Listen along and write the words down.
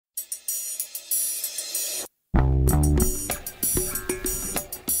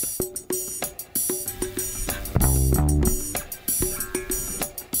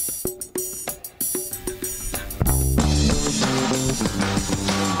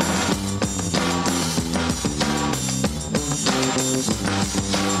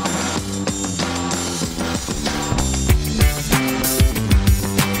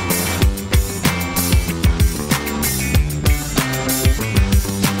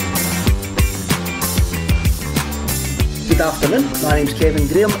afternoon, my name's Kevin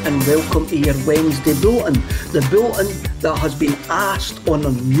Graham and welcome to your Wednesday Bulletin. The Bulletin that has been asked on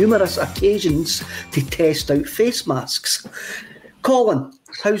numerous occasions to test out face masks. Colin,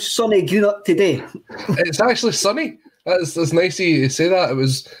 how's sunny Greenock today? It's actually sunny. That's nice of you to say that. It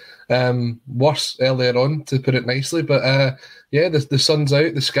was worse earlier on, to put it nicely, but the sun's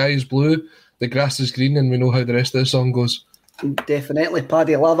out, the sky is blue, the grass is green, and we know how the rest of the song goes. Definitely.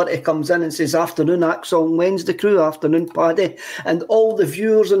 Paddy Laverty comes in and says, afternoon ACSOM Wednesday crew, afternoon Paddy, and all the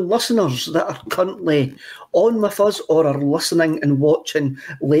viewers and listeners that are currently on with us or are listening and watching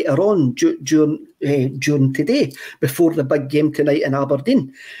later on during today, before the big game tonight in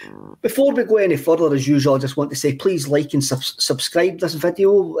Aberdeen. Before we go any further, as usual, I just want to say please like and subscribe this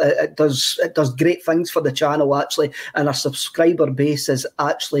video. It does great things for the channel actually, and our subscriber base is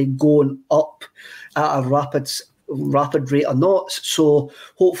actually going up at a rapid rate of knots, so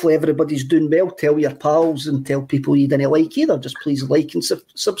hopefully everybody's doing well. Tell your pals and tell people you didn't like either. Just please like and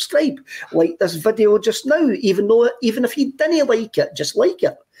subscribe. Like this video just now, even if you didn't like it, just like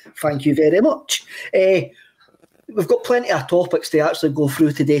it. Thank you very much. We've got plenty of topics to actually go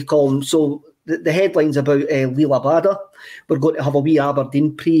through today, Colin. So the headline's about Liel Abada. We're going to have a wee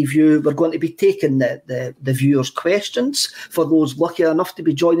Aberdeen preview. We're going to be taking the viewers' questions for those lucky enough to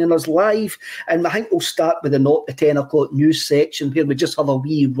be joining us live. And I think we'll start with the 0 to 10 o'clock news section, where we just have a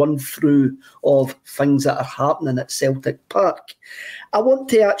wee run through of things that are happening at Celtic Park. I want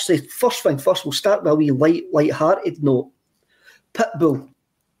to actually, first thing first, we'll start with a wee light-hearted note. Pitbull.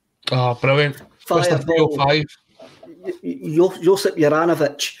 Oh, brilliant. Mr. 305. Josip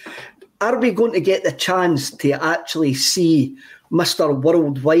Juranovic. Are we going to get the chance to actually see Mr.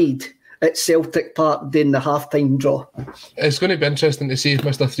 Worldwide at Celtic Park doing the halftime draw? It's going to be interesting to see if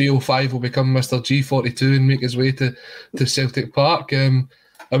Mr. 305 will become Mr. G42 and make his way to Celtic Park. I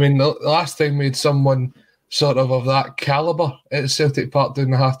mean, the last time we had someone sort of that calibre at Celtic Park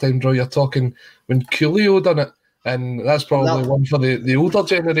doing the halftime draw, you're talking when Coolio done it, and that's probably one for the older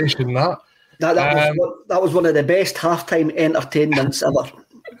generation. That was one of the best halftime entertainments ever.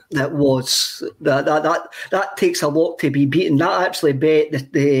 That takes a lot to be beaten. That actually bet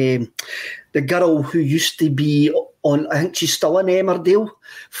the girl who used to be on, I think she's still in Emmerdale,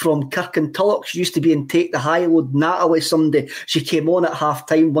 from Kirkintilloch. She used to be in Take the High Load. Natalie, someday she came on at half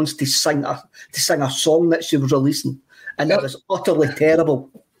time once to sing a song that she was releasing, and it was utterly terrible.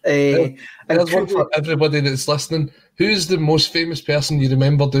 There's one for everybody that's listening. Who's the most famous person you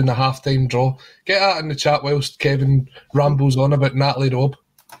remember doing a halftime draw? Get that in the chat whilst Kevin rambles on about Natalie Robb.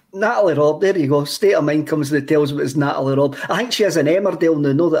 Natalie Robb, there you go. State of Mind comes and tells me it's Natalie Robb. I think she is in Emmerdale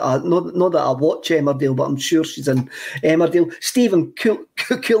now. Not that I watch Emmerdale, but I'm sure she's in Emmerdale. Stephen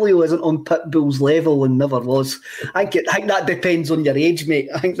Coolio isn't on Pitbull's level and never was. I think that depends on your age, mate.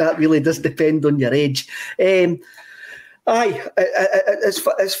 I think that really does depend on your age. It's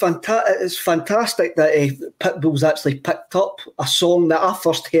fantastic that Pitbull's actually picked up a song that I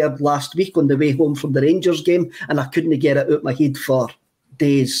first heard last week on the way home from the Rangers game, and I couldn't get it out my head for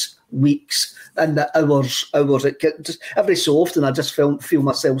days, weeks, and the hours. Just every so often, I just feel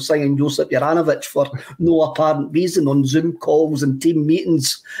myself singing Josip Juranovic for no apparent reason on Zoom calls and team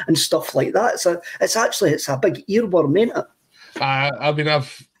meetings and stuff like that. It's a big earworm, ain't it?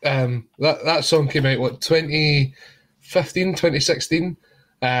 That song came out 2015, 2016,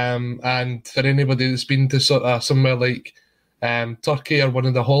 and for anybody that's been to sort of somewhere like Turkey or one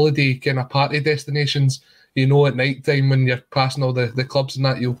of the holiday kind of party destinations, you know, at night time when you're passing all the clubs and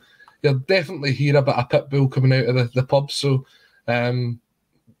that, you'll definitely hear a bit of Pitbull coming out of the pub. So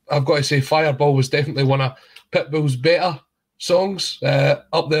I've got to say Fireball was definitely one of Pitbull's better songs,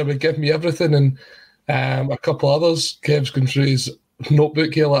 up there with Give Me Everything and a couple others. Kev's going through his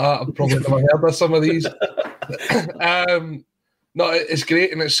notebook here like that. I've probably never heard of some of these. No, it's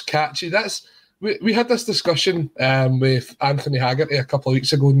great and it's catchy. We had this discussion with Anthony Haggerty a couple of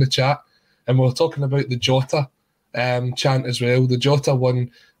weeks ago in the chat, and we were talking about the Jota chant as well. The Jota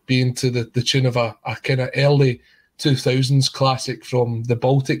one being to the tune of a kind of early 2000s classic from the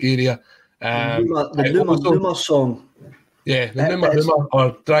Baltic area. The Numa song. Yeah, the Numa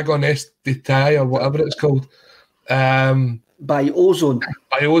or Dragon Estetai or whatever it's called. By Ozone.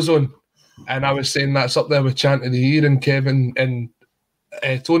 And I was saying that's up there with Chant of the Year, and Kevin and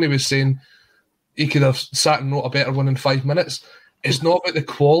Tony was saying he could have sat and wrote a better one in 5 minutes. It's not about the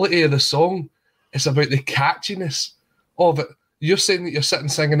quality of the song, it's about the catchiness of it. You're saying that you're sitting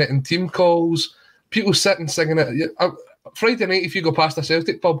singing it in team calls, people sitting singing it. Friday night, if you go past a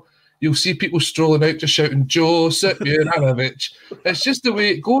Celtic pub, you'll see people strolling out just shouting, Josip Juranovic. It's just the way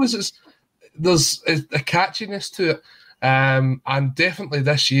it goes. There's a catchiness to it. And definitely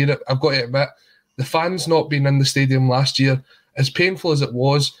this year, I've got to admit, the fans not being in the stadium last year, as painful as it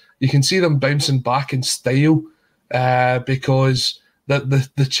was, you can see them bouncing back in style because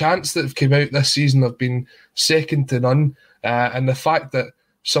the chants that have come out this season have been second to none. And the fact that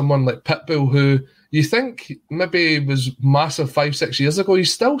someone like Pitbull, who you think maybe was massive 5-6 years ago,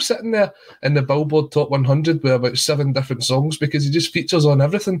 he's still sitting there in the Billboard Top 100 with about 7 different songs because he just features on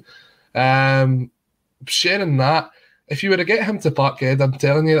everything. Sharing that, if you were to get him to Parkhead, I'm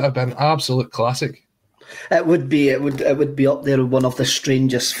telling you, it would have been an absolute classic. It would be up there with one of the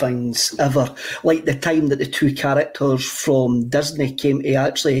strangest things ever. Like the time that the 2 characters from Disney came to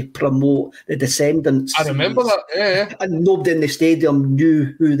actually promote the Descendants. I remember that, yeah. And nobody in the stadium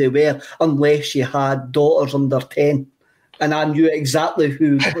knew who they were unless you had daughters under 10. And I knew exactly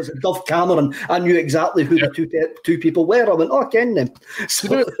who was it, Dove Cameron. I knew exactly who the two people were. I went, I ken them. So,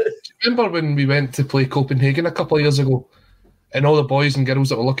 do you remember when we went to play Copenhagen a couple of years ago? And all the boys and girls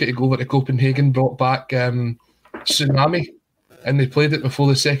that were lucky to go over to Copenhagen brought back Tsunami, and they played it before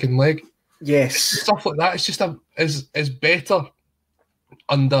the second leg. Yes, stuff like that. It's just is better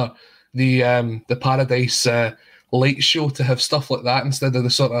under the Paradise light show to have stuff like that instead of the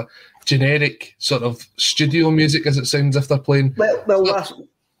sort of generic sort of studio music as it sounds if they're playing.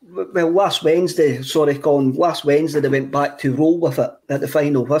 Last Wednesday, Colin, last Wednesday they went back to Roll With It at the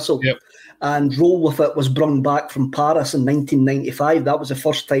final whistle. Yep. And Roll With It was brung back from Paris in 1995. That was the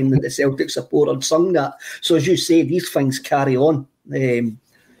first time that the Celtic supporter had sung that. So as you say, these things carry on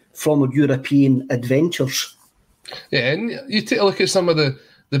from European adventures. Yeah, and you take a look at some of the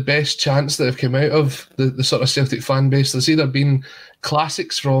best chants that have come out of the sort of Celtic fan base. There's either been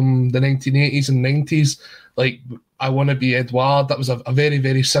classics from the 1980s and 90s, like I Want to Be Edouard. That was a very,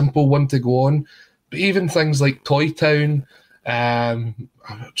 very simple one to go on. But even things like Toy Town, I'm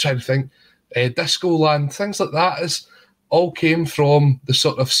trying to think, Disco Land, things like that is all came from the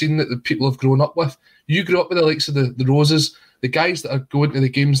sort of scene that the people have grown up with. You grew up with the likes of the Roses, the guys that are going to the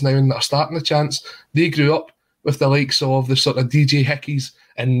games now and that are starting the chants, they grew up with the likes of the sort of DJ Hickeys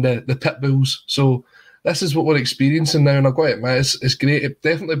and the Pitbulls. So this is what we're experiencing now, and I've got to admit, it's great. It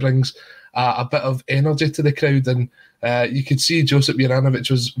definitely brings a bit of energy to the crowd, and you could see Josip Juranovic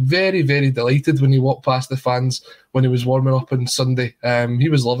was very, very delighted when he walked past the fans when he was warming up on Sunday. He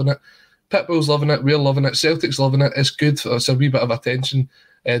was loving it. Pitbull's loving it, we're loving it, Celtic's loving it. It's good. It's a wee bit of attention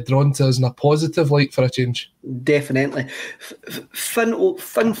drawn to us in a positive light for a change. Definitely.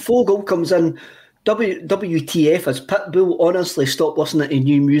 Finn Fogel comes in. WTF as Pitbull honestly stopped listening to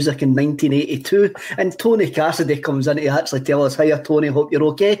new music in 1982, and Tony Cassidy comes in to actually tell us, hiya Tony, hope you're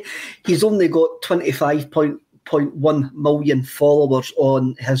okay. He's only got 25.1 million followers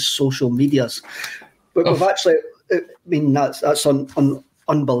on his social medias, but we've actually, I mean, that's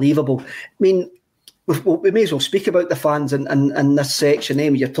unbelievable. I mean, we may as well speak about the fans in this section.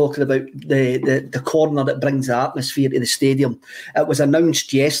 You're talking about the corner that brings the atmosphere to the stadium. It was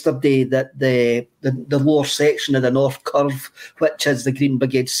announced yesterday that the lower section of the North Curve, which is the Green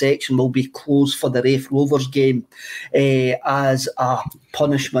Brigade section, will be closed for the Raith Rovers game as a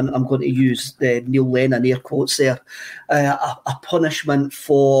punishment. I'm going to use the Neil Lennon air quotes there. A punishment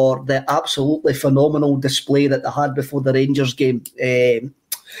for the absolutely phenomenal display that they had before the Rangers game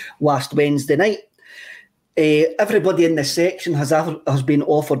last Wednesday night. Everybody in this section has been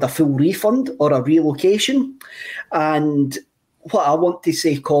offered a full refund or a relocation, and what I want to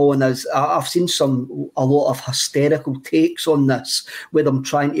say, Colin, is I've seen a lot of hysterical takes on this, with them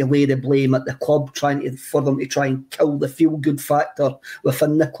trying to lay the blame at the club, for them to try and kill the feel-good factor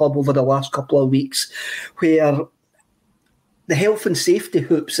within the club over the last couple of weeks, where the health and safety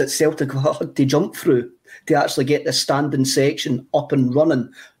hoops that Celtic had to jump through to actually get the standing section up and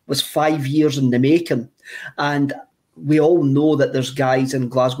running was 5 years in the making. And we all know that there's guys in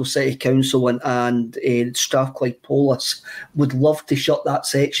Glasgow City Council and Strathclyde Police would love to shut that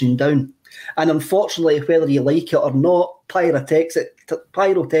section down. And unfortunately, whether you like it or not,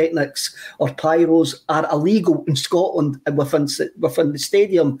 pyrotechnics or pyros are illegal in Scotland and within the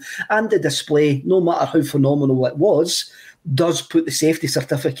stadium. And the display, no matter how phenomenal it was, does put the safety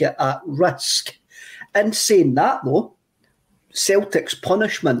certificate at risk. In saying that, though, Celtic's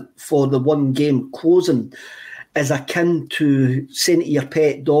punishment for the one game closing is akin to saying to your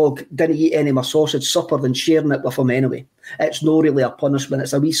pet dog, didn't eat any of my sausage supper, than sharing it with him anyway. It's not really a punishment,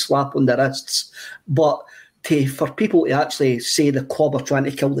 it's a wee slap on the wrists. But for people to actually say the club are trying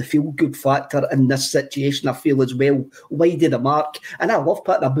to kill the feel-good factor in this situation, I feel as well, wide of the mark. And I love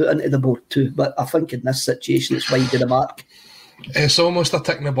putting a boot into the board too, but I think in this situation it's wide of the mark. It's almost a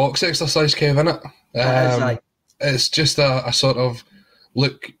tick-in-the-box exercise, Kev, isn't it? It's just a sort of,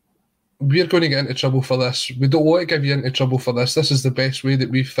 look, we're going to get into trouble for this. We don't want to give you into trouble for this. This is the best way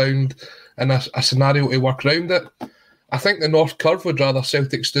that we've found and a scenario to work around it. I think the North Curve would rather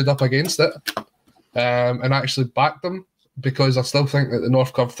Celtic stood up against it and actually backed them, because I still think that the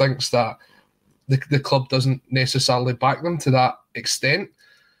North Curve thinks that the club doesn't necessarily back them to that extent.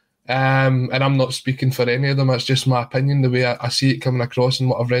 And I'm not speaking for any of them. It's just my opinion, the way I see it coming across and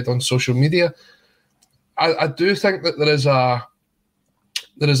what I've read on social media. I do think that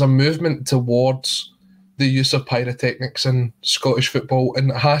there is a movement towards the use of pyrotechnics in Scottish football, and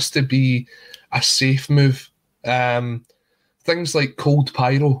it has to be a safe move. Things like cold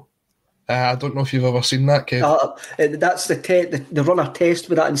pyro. I don't know if you've ever seen that, Kev. That's they run a test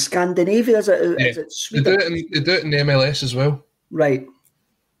with that in Scandinavia. Is it Sweden? They do it in the MLS as well. Right.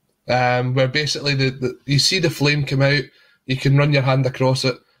 Where basically you see the flame come out, you can run your hand across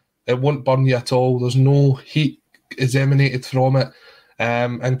it, it won't burn you at all, there's no heat is emanated from it,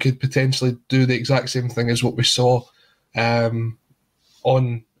 and could potentially do the exact same thing as what we saw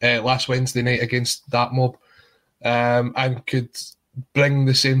on last Wednesday night against that mob, and could bring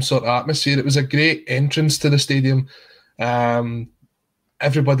the same sort of atmosphere. It was a great entrance to the stadium.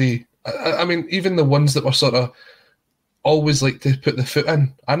 Everybody, I mean, even the ones that were sort of always like to put the foot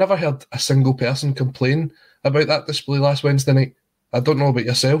in, I never heard a single person complain about that display last Wednesday night. I don't know about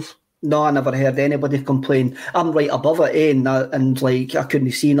yourself. No, I never heard anybody complain. I'm right above it, and like I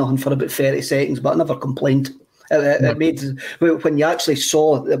couldn't see nothing for about 30 seconds, but I never complained. It made, when you actually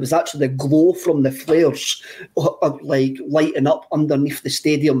saw, it was actually the glow from the flares like lighting up underneath the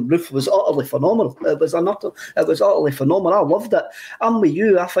stadium roof was utterly phenomenal. It was utterly phenomenal. I loved it. I'm with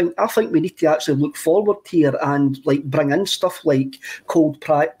you. I think we need to actually look forward here and like bring in stuff like cold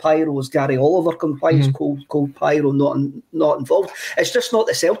pyro, as Gary Oliver can. Why is cold pyro not involved? It's just not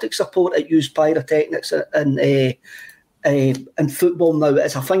the Celtic support that use pyrotechnics in football now.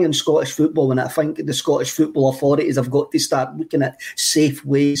 It's a thing in Scottish football, and I think the Scottish football authorities have got to start looking at safe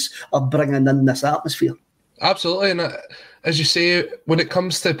ways of bringing in this atmosphere. Absolutely, and as you say, when it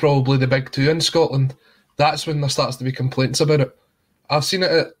comes to probably the big two in Scotland, that's when there starts to be complaints about it. I've seen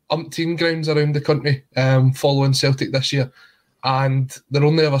it at umpteen grounds around the country following Celtic this year, and there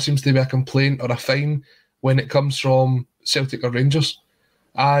only ever seems to be a complaint or a fine when it comes from Celtic or Rangers.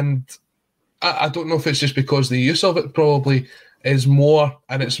 And I don't know if it's just because the use of it probably is more,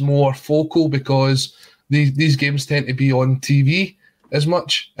 and it's more focal because these games tend to be on TV as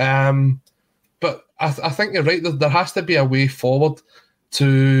much. But I think you're right. There has to be a way forward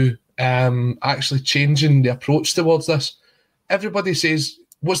to actually changing the approach towards this. Everybody says,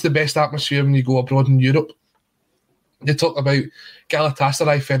 what's the best atmosphere when you go abroad in Europe? They talk about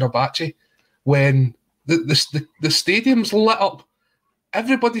Galatasaray Fenerbahce, when the stadium's lit up.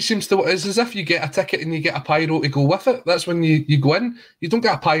 Everybody seems to, it's as if you get a ticket and you get a pyro to go with it. That's when you go in. You don't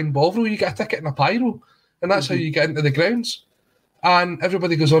get a pie and bovril, you get a ticket and a pyro. And that's how you get into the grounds. And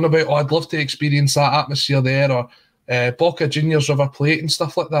everybody goes on about, I'd love to experience that atmosphere there, or Boca Juniors River Plate and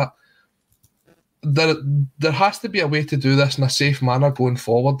stuff like that. There has to be a way to do this in a safe manner going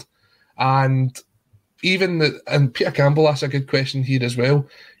forward. And and Peter Campbell asked a good question here as well,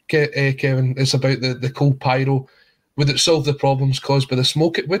 Kevin. It's about the cold pyro. Would it solve the problems caused by the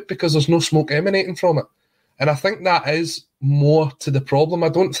smoke? It would, because there's no smoke emanating from it. And I think that is more to the problem. I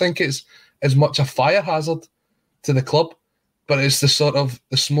don't think it's as much a fire hazard to the club, but it's the sort of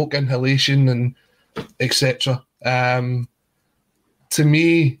the smoke inhalation and etc. To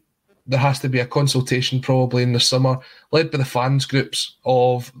me, there has to be a consultation probably in the summer, led by the fans groups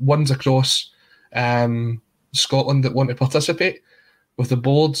of ones across Scotland that want to participate, with the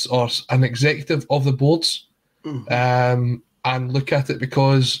boards or an executive of the boards. And look at it,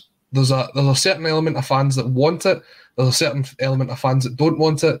 because there's a certain element of fans that want it, there's a certain element of fans that don't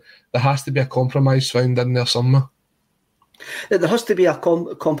want it. There has to be a compromise found in there somewhere. There has to be a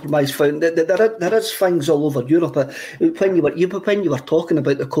compromise found. There is things all over Europe. When you were talking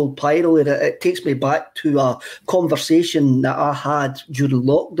about the cold pyro, it takes me back to a conversation that I had during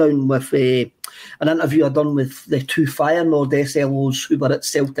lockdown with an interview I'd done with the two Feyenoord SLOs who were at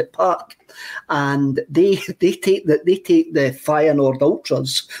Celtic Park. And they take the Feyenoord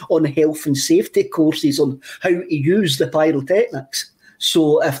Ultras on health and safety courses on how to use the pyrotechnics.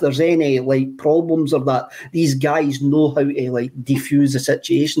 So if there's any like problems or that, these guys know how to like defuse the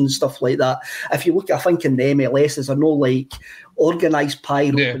situation and stuff like that. If you look, I think in the MLS, I know like organised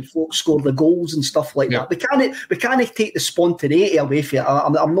pyro when folks score the goals and stuff like that. We can't take the spontaneity away from it.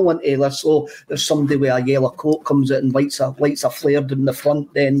 I'm not into this. So there's somebody with a yellow coat comes out and lights a flare down the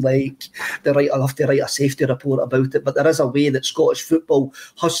front. Then like I'll have to write a safety report about it. But there is a way that Scottish football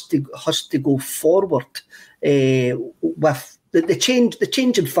has to go forward with the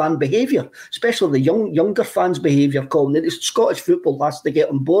change in fan behaviour, especially the younger fans' behaviour, Colin. The Scottish football has to get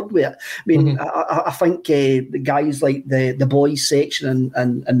on board with it. I mean, I think the guys like the boys section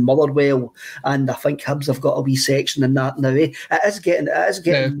and Motherwell, and I think Hibs have got a wee section in that now. It is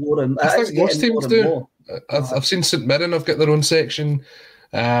getting more and I think most teams do. More. I've seen St Mirren have got their own section.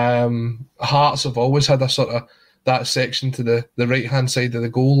 Hearts have always had a sort of that section to the right hand side of the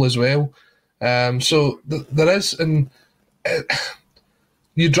goal as well. So there is, and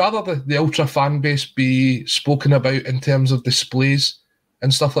you'd rather the ultra fan base be spoken about in terms of displays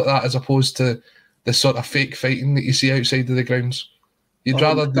and stuff like that, as opposed to the sort of fake fighting that you see outside of the grounds. You'd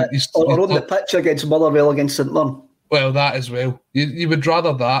rather on the pitch against Motherwell against St Mirren. Well, that as well. You would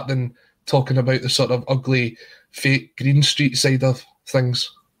rather that than talking about the sort of ugly, fake Green Street side of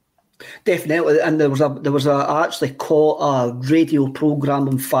things. Definitely, and I actually caught a radio programme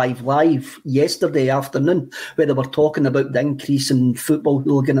on 5 Live yesterday afternoon where they were talking about the increase in football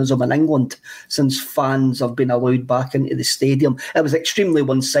hooliganism in England since fans have been allowed back into the stadium. It was extremely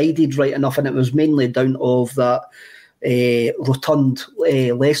one-sided, right enough, and it was mainly down of that rotund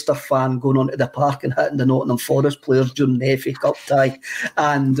Leicester fan going onto the park and hitting the Nottingham Forest players during the FA Cup tie,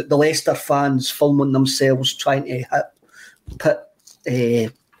 and the Leicester fans filming themselves trying to put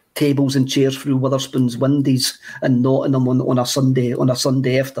tables and chairs through Witherspoon's windies in Nottingham on a Sunday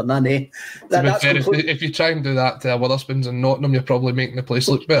afternoon. If you try and do that to Witherspoon's in Nottingham, you're probably making the place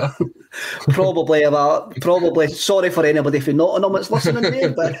look better. Probably. Sorry for anybody from Nottingham that's listening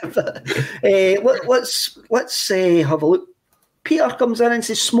there, but let's have a look. Peter comes in and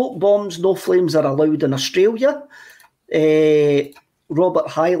says smoke bombs, no flames are allowed in Australia. Robert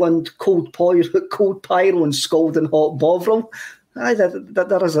Highland, cold pyro and scalding hot Bovril. Aye,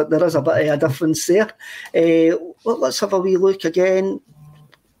 there is a bit of a difference there. Let's have a wee look again.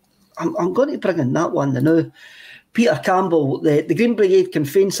 I'm going to bring in that one now. Peter Campbell, the Green Brigade can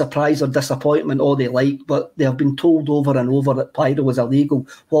feign surprise or disappointment all they like, but they have been told over and over that pyro is illegal.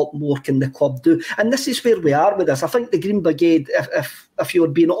 What more can the club do? And this is where we are with this. I think the Green Brigade, if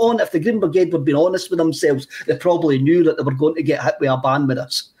the Green Brigade were being honest with themselves, they probably knew that they were going to get hit with a ban with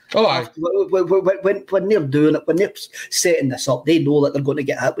us. Oh, aye. When they're doing it, when they're setting this up, they know that they're going to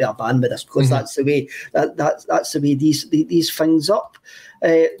get hit with a ban with this because that's the way that's the way these things up.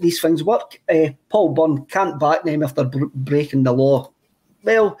 These things work. Paul Byrne can't back them if they're breaking the law.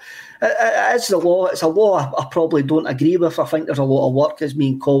 Well, it's the law. It's a law I probably don't agree with. I think there's a lot of work, as me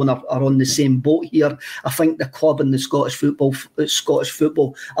and Colin are on the same boat here. I think the club and the Scottish football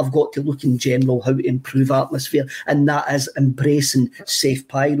have got to look in general how to improve atmosphere, and that is embracing safe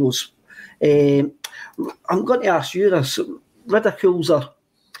pyros. I'm going to ask you this. Ridicules are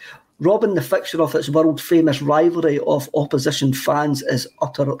robbing the fixture of its world-famous rivalry of opposition fans is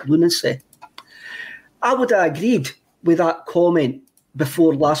utter lunacy. I would have agreed with that comment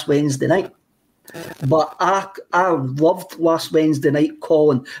before last Wednesday night. But I loved last Wednesday night,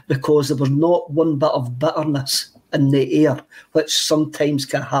 Colin, because there was not one bit of bitterness in the air, which sometimes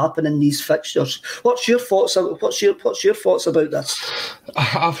can happen in these fixtures. What's your thoughts about this?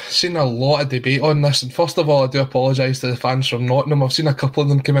 I've seen a lot of debate on this, and first of all, I do apologise to the fans from Nottingham. I've seen a couple of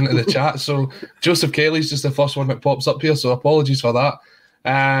them come into the chat, so Joseph Kelly's just the first one that pops up here, so apologies for that.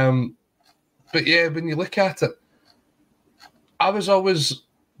 But yeah, when you look at it, I was always,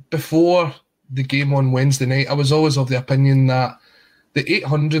 before the game on Wednesday night, I was always of the opinion that the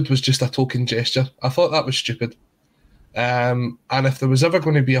 800 was just a token gesture. I thought that was stupid. And if there was ever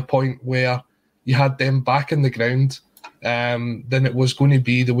going to be a point where you had them back in the ground, then it was going to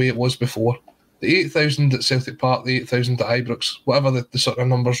be the way it was before. The 8,000 at Celtic Park, the 8,000 at Ibrox, whatever the sort of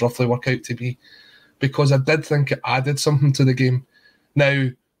numbers roughly work out to be, because I did think it added something to the game. Now,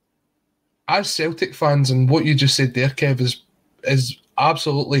 as Celtic fans, and what you just said there, Kev, is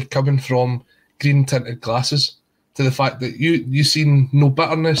absolutely coming from green-tinted glasses to the fact that you see no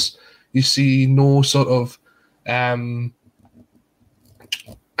bitterness, you see no sort of... I'm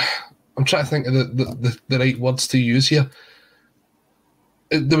trying to think of the right words to use here.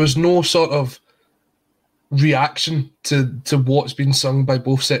 There was no sort of reaction to what's been sung by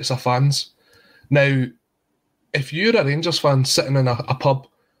both sets of fans. Now, if you're a Rangers fan sitting in a pub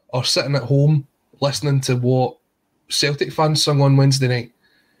or sitting at home listening to what Celtic fans sung on Wednesday night,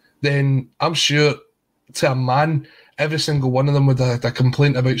 then I'm sure to a man, every single one of them would have had a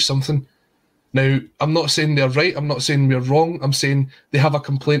complaint about something. Now, I'm not saying they're right, I'm not saying we're wrong, I'm saying they have a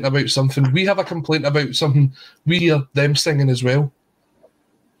complaint about something. We have a complaint about something, we hear them singing as well.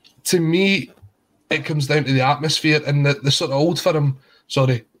 To me, it comes down to the atmosphere and the sort of Old Firm,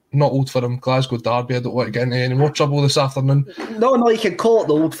 sorry, not Old Firm, Glasgow Derby. I don't want to get into any more trouble this afternoon. No, you can call it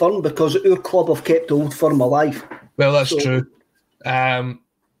the Old Firm because our club have kept the Old Firm alive. Well, that's true.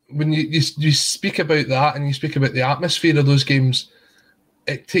 When you speak about that and you speak about the atmosphere of those games,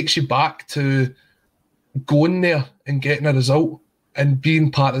 it takes you back to going there and getting a result and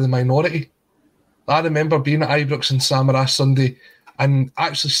being part of the minority. I remember being at Ibrox and Samaras Sunday and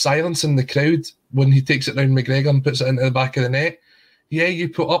actually silencing the crowd when he takes it round McGregor and puts it into the back of the net. Yeah, you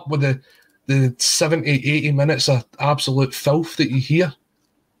put up with the 70, 80 minutes of absolute filth that you hear.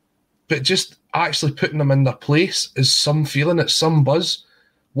 But just actually putting them in their place is some feeling, it's some buzz.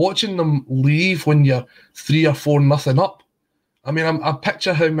 Watching them leave when you're 3 or 4-0 up. I mean, I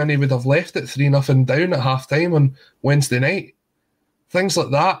picture how many would have left at 3-0 down at half-time on Wednesday night. Things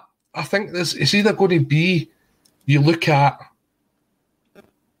like that. I think it's either going to be, you look at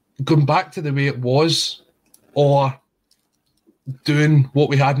going back to the way it was or doing what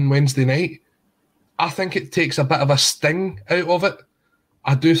we had on Wednesday night. I think it takes a bit of a sting out of it.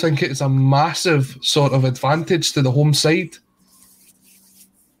 I do think it's a massive sort of advantage to the home side.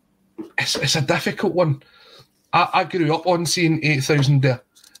 It's a difficult one. I grew up on seeing 8,000 there,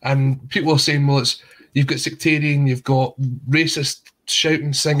 and people are saying, well, you've got sectarian, you've got racist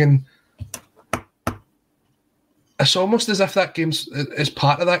shouting, singing. It's almost as if that game is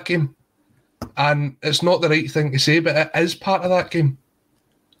part of that game, and it's not the right thing to say, but it is part of that game.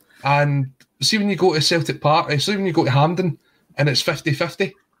 And see, when you go to Celtic Park, see when you go to Hampden, and it's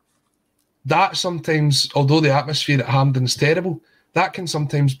 50-50, that sometimes, although the atmosphere at Hampden's terrible, that can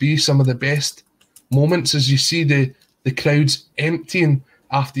sometimes be some of the best moments as you see the crowds emptying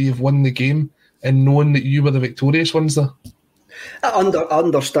after you've won the game and knowing that you were the victorious ones there. I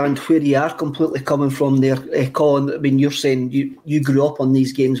understand where you are completely coming from there, Colin. I mean, you're saying you grew up on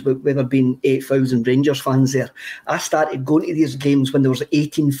these games with there being 8,000 Rangers fans there. I started going to these games when there was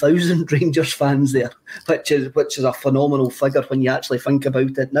 18,000 Rangers fans there, which is a phenomenal figure when you actually think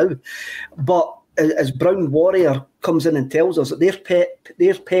about it now. But as Brown Warrior comes in and tells us that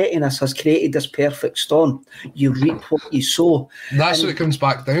their pettiness has created this perfect storm. You reap what you sow. That's what it comes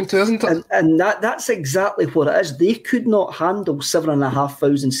back down to, isn't it? And that's exactly what it is. They could not handle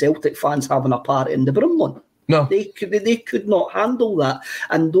 7,500 Celtic fans having a party in the Broomlawn. No. They could not handle that.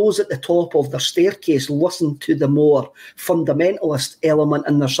 And those at the top of their staircase listened to the more fundamentalist element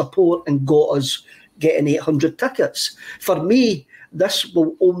in their support and got us getting 800 tickets. For me, this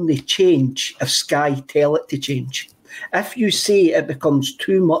will only change if Sky tell it to change. If you say it becomes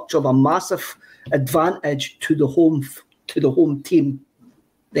too much of a massive advantage to the home team,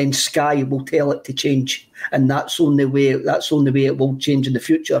 then Sky will tell it to change, and that's the only way it will change in the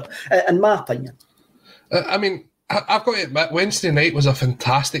future, in my opinion. I mean, I've got to admit, Wednesday night was a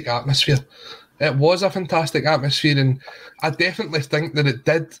fantastic atmosphere. It was a fantastic atmosphere, and I definitely think that it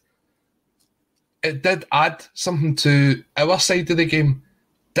did add something to our side of the game.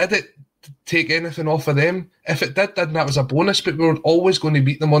 Did it take anything off of them? If it did, then that was a bonus, but we were always going to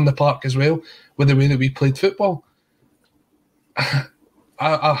beat them on the park as well with the way that we played football.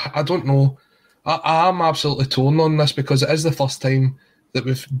 I don't know. I am absolutely torn on this because it is the first time that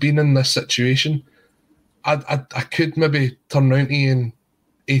we've been in this situation. I could maybe turn round to you in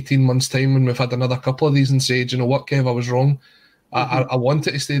 18 months' time when we've had another couple of these and say, do you know what, Kev, I was wrong. I want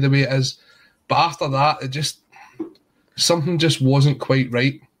it to stay the way it is. But after that, something just wasn't quite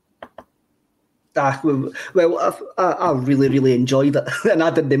right. Well, I really, really enjoyed it, and I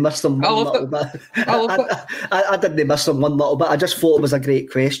didn't miss them one little bit. I didn't miss them one little bit. I just thought it was a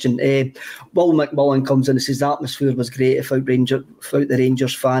great question. Will McMullen comes in and says the atmosphere was great without the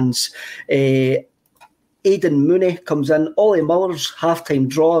Rangers fans. Aidan Mooney comes in. Ollie Miller's half-time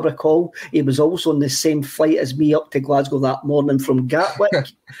draw, I recall. He was also on the same flight as me up to Glasgow that morning from Gatwick.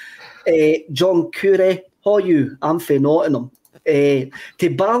 John Curry, how you? I'm for Nottingham. To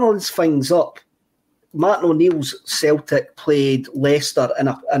balance things up, Martin O'Neill's Celtic played Leicester in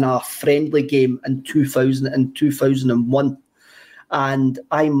a friendly game in 2000 and 2001, and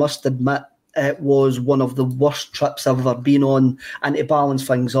I must admit it was one of the worst trips I've ever been on. And to balance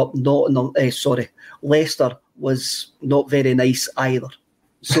things up, Leicester was not very nice either.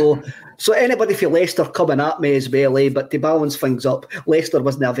 So anybody for Leicester coming at me as well, but to balance things up, Leicester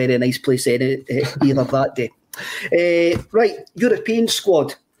wasn't a very nice place either that day. Right, European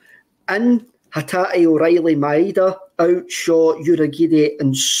squad. In Hatate, O'Reilly, Maeda, out, Shaw, Uragide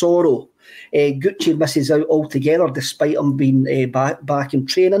and Soro. Gucci misses out altogether despite him being back in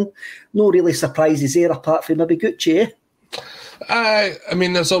training. No really surprises there apart from maybe Gucci, I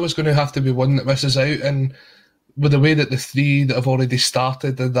mean, there's always going to have to be one that misses out, and with the way that the three that have already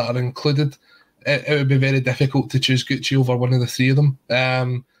started and that are included, it would be very difficult to choose Gucci over one of the three of them.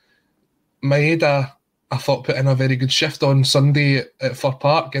 Maeda, I thought, put in a very good shift on Sunday at Fir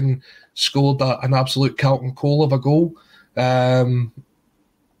Park and scored an absolute Carlton Cole of a goal.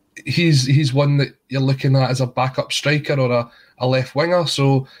 He's one that you're looking at as a backup striker or a left winger.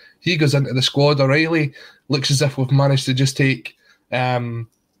 So he goes into the squad. O'Reilly looks as if we've managed to just take Tom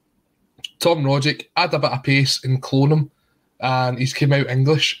Rogic, add a bit of pace and clone him. And he's came out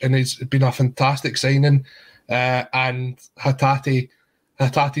English and he's been a fantastic signing. And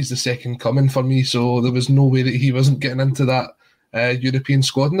Hatati's the second coming for me, so there was no way that he wasn't getting into that European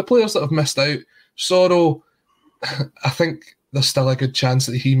squad. And the players that have missed out, Sorrow, I think there's still a good chance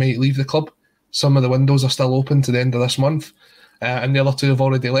that he might leave the club. Some of the windows are still open to the end of this month, and the other two have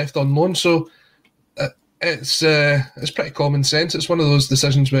already left on loan. So it's pretty common sense. It's one of those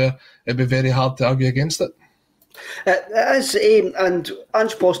decisions where it'd be very hard to argue against it. It is, and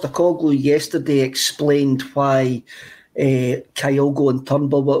Ange Postecoglou yesterday explained why Kyogo and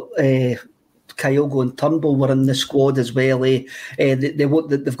Turnbull were in the squad as well.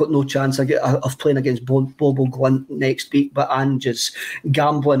 They've got no chance of playing against Bobo Glint next week, but Ange is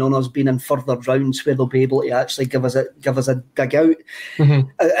gambling on us being in further rounds where they'll be able to actually give us a dig out. Mm-hmm.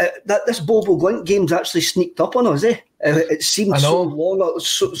 This Bobo Glint game's actually sneaked up on us. It seemed so long,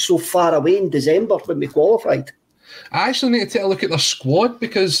 so far away in December when we qualified. I actually need to take a look at their squad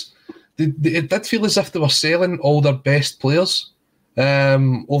because it did feel as if they were selling all their best players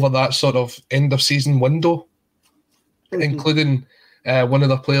over that sort of end of season window, including one of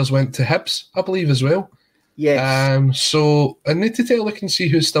their players went to Hibs, I believe, as well. Yes. So I need to take a look and see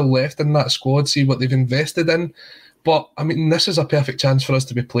who's still left in that squad, see what they've invested in. But I mean, this is a perfect chance for us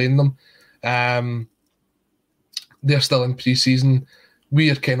to be playing them. They're still in pre-season. We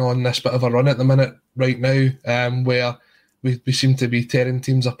are kind of on this bit of a run at the minute right now, where we seem to be tearing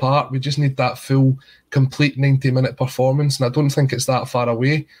teams apart. We just need that full, complete 90-minute performance, and I don't think it's that far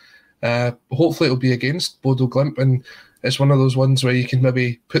away. Hopefully it'll be against Bodo Glimt, and it's one of those ones where you can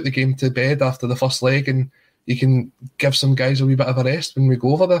maybe put the game to bed after the first leg and you can give some guys a wee bit of a rest when we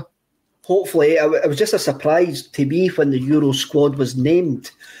go over there. Hopefully. It was just a surprise to me when the Euro squad was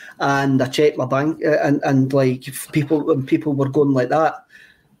named, and I checked my bank, and like people were going like that.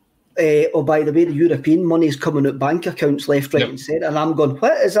 Oh, by the way, the European money is coming out bank accounts left, right, and centre. And I'm going,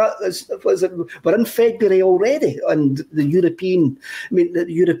 what is that? Is it? We're in February already, and the European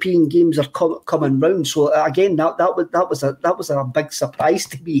games are coming round. So again, that was a big surprise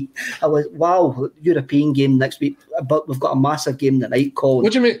to me. I was, wow, European game next week, but we've got a massive game tonight, Colin.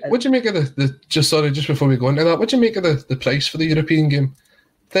 What do you make of the just before we go into that? What do you make of the price for the European game?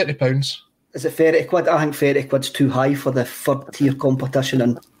 £30. Is it £30? I think £30's too high for the third tier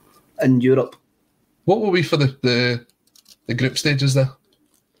competition in Europe. What will we for the group stages there?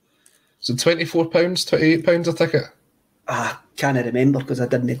 Is it £24, £28 a ticket? I can't remember because I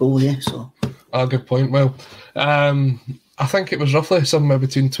didn't go there. So. Good point. Well, I think it was roughly somewhere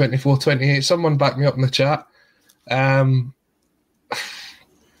between 24, 28. Someone back me up in the chat.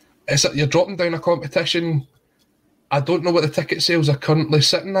 You're dropping down a competition. I don't know what the ticket sales are currently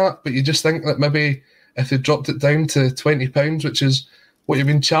sitting at, but you just think that maybe if they dropped it down to £20, which is what you've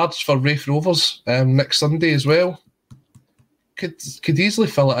been charged for Raith Rovers next Sunday as well, could easily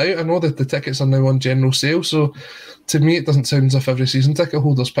fill it out. I know that the tickets are now on general sale, so to me it doesn't sound as if every season ticket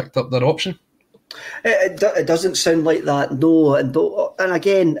holder's picked up their option. It doesn't sound like that, no. And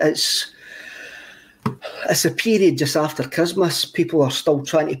again, it's a period just after Christmas. People are still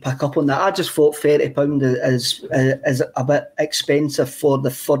trying to pick up on that. I just thought £30 is a bit expensive for the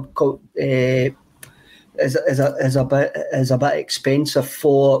third. Is a bit expensive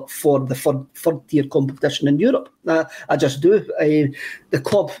for the third tier competition in Europe. I just do. The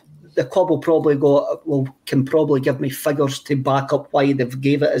club can probably give me figures to back up why they've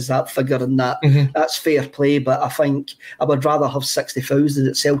gave it as that figure, and that that's fair play. But I think I would rather have 60,000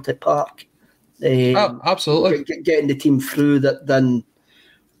 at Celtic Park. Absolutely, getting the team through that than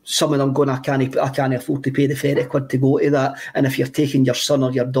some of them going, I can't afford to pay the £30 to go to that. And if you're taking your son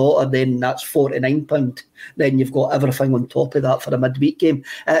or your daughter, then that's £49. Then you've got everything on top of that for a midweek game.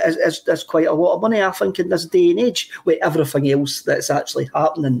 It's quite a lot of money, I think, in this day and age, with everything else that's actually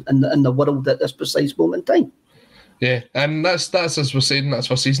happening in the world at this precise moment in time. Yeah, and that's as we're saying, that's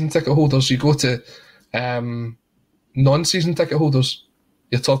for season ticket holders. You go to non-season ticket holders,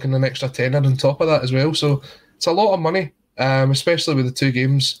 you're talking an extra tenner on top of that as well. So it's a lot of money. Especially with the two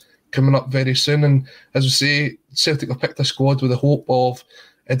games coming up very soon. And as we say, Celtic have picked a squad with the hope of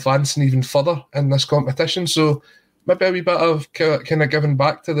advancing even further in this competition. So maybe a wee bit of kind of giving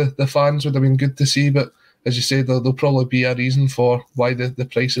back to the fans would have been good to see. But as you say, there'll probably be a reason for why the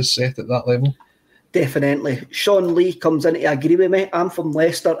price is set at that level. Definitely. Sean Lee comes in to agree with me. I'm from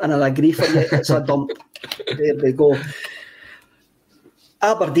Leicester and I'll agree for you. It's a dump. There we go.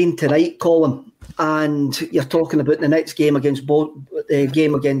 Aberdeen tonight, Colin, and you're talking about the next game against the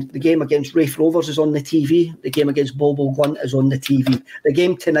game against Raith Rovers is on the TV. The game against Bobo Glunt is on the TV. The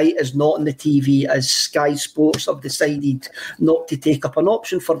game tonight is not on the TV, as Sky Sports have decided not to take up an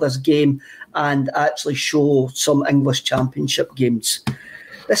option for this game and actually show some English Championship games.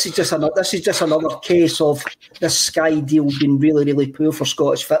 This is just another case of this Sky deal being really, really poor for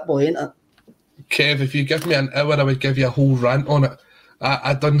Scottish football, ain't it? Kev, if you give me an hour, I would give you a whole rant on it.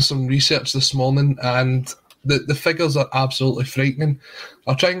 I've done some research this morning, and the figures are absolutely frightening.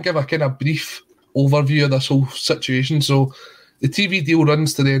 I'll try and give a kind of brief overview of this whole situation. So the TV deal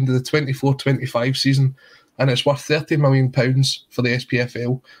runs to the end of the 24-25 season, and it's worth £30 million for the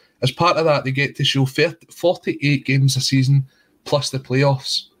SPFL. As part of that, they get to show 48 games a season, plus the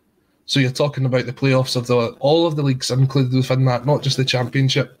playoffs. So you're talking about the playoffs of all of the leagues included within that, not just the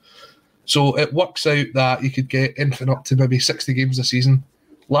Championship. So it works out that you could get anything up to maybe 60 games a season.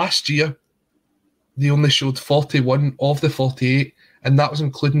 Last year, they only showed 41 of the 48, and that was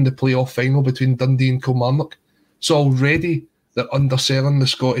including the playoff final between Dundee and Kilmarnock. So already they're underselling the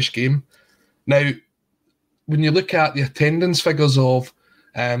Scottish game. Now, when you look at the attendance figures of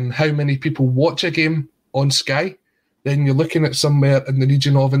how many people watch a game on Sky, then you're looking at somewhere in the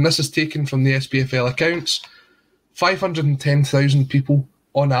region of, and this is taken from the SPFL accounts, 510,000 people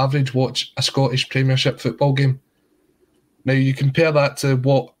on average watch a Scottish Premiership football game. Now you compare that to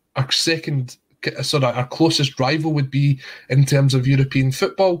what our closest rival would be in terms of European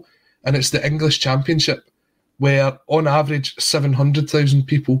football, and it's the English Championship, where on average 700,000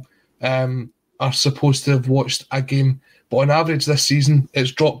 people are supposed to have watched a game. But on average this season,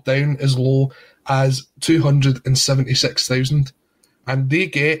 it's dropped down as low as 276,000. And they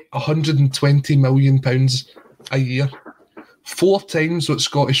get £120 million a year. 4 times what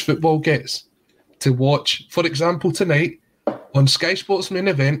Scottish football gets to watch. For example, tonight, on Sky Sports main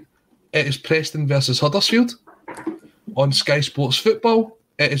event, it is Preston versus Huddersfield. On Sky Sports Football,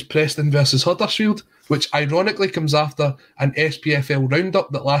 it is Preston versus Huddersfield, which ironically comes after an SPFL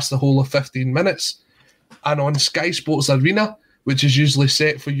roundup that lasts the whole of 15 minutes. And on Sky Sports Arena, which is usually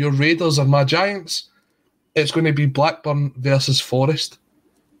set for your Raiders or my Giants, it's going to be Blackburn versus Forest.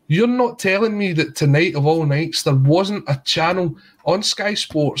 You're not telling me that tonight of all nights there wasn't a channel on Sky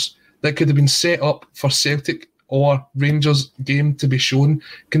Sports that could have been set up for Celtic or Rangers game to be shown,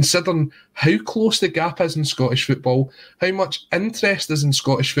 considering how close the gap is in Scottish football, how much interest is in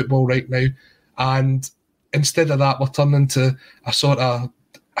Scottish football right now, and instead of that we're turning to a sort of,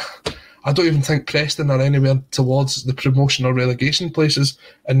 I don't even think Preston are anywhere towards the promotion or relegation places,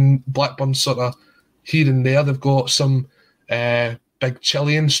 and Blackburn sort of here and there. They've got some big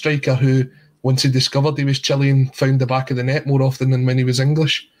Chilean striker who, once he discovered he was Chilean, found the back of the net more often than when he was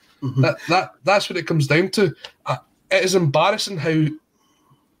English. Mm-hmm. That's what it comes down to. It is embarrassing how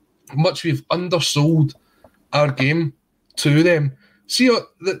much we've undersold our game to them. See,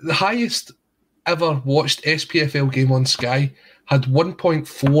 the highest ever watched SPFL game on Sky had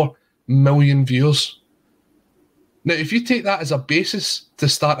 1.4 million viewers. Now, if you take that as a basis to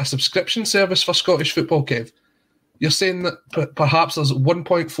start a subscription service for Scottish football, Kev, you're saying that perhaps there's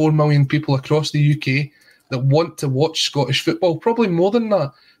 1.4 million people across the UK that want to watch Scottish football. Probably more than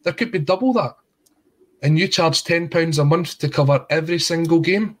that. There could be double that. And you charge £10 a month to cover every single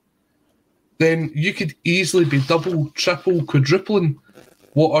game. Then you could easily be double, triple, quadrupling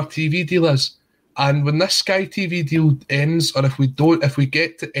what our TV deal is. And when this Sky TV deal ends, or if we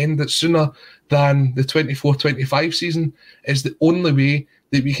get to end it sooner than the 24-25 season, is the only way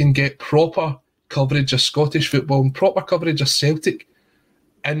that we can get proper coverage of Scottish football and proper coverage of Celtic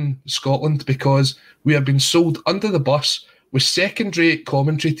in Scotland, because we have been sold under the bus with second-rate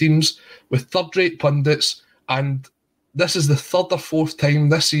commentary teams, with third-rate pundits, and this is the third or fourth time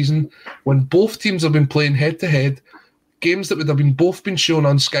this season when both teams have been playing head-to-head, games that would have both been shown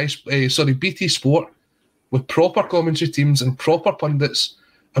on BT Sport with proper commentary teams and proper pundits,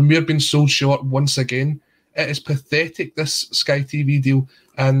 and we're being sold short once again. It is pathetic, this Sky TV deal,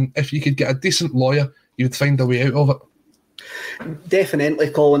 and if you could get a decent lawyer, you would find a way out of it. Definitely,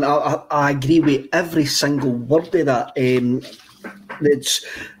 Colin. I agree with every single word of that.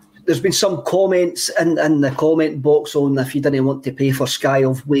 There's been some comments in the comment box on if you didn't want to pay for Sky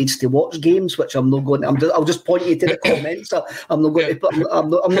of ways to watch games, which I'm not going to. I'll just point you to the comments. I'm not going to. I'm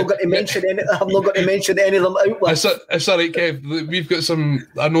not going to mention any. I'm not going to mention any of them out. It's all right, Kev. We've got some.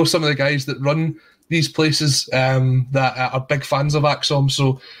 I know some of the guys that run these places that are big fans of ACSOM.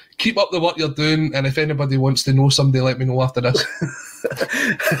 So keep up the work you're doing, and if anybody wants to know somebody, let me know after this.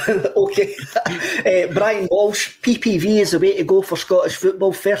 Okay. Brian Walsh, PPV is the way to go for Scottish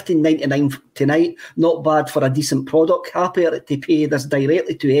football. $13.99 tonight. Not bad for a decent product. Happier to pay this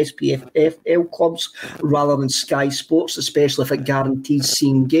directly to SPFL clubs rather than Sky Sports, especially if it guarantees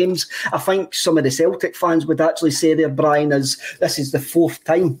seeing games. I think some of the Celtic fans would actually say there, Brian, this is the 4th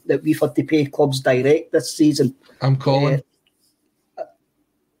time that we've had to pay clubs direct this season. I'm Colin.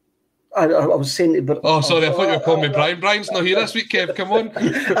 I was saying... Oh, sorry, I thought you were calling me Brian. Brian's not here this week, Kev, come on.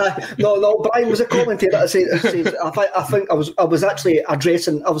 No, Brian was a commentator. I think I was actually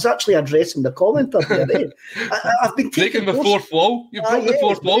addressing the commentator there. I've been taking the fourth wall. You've broke the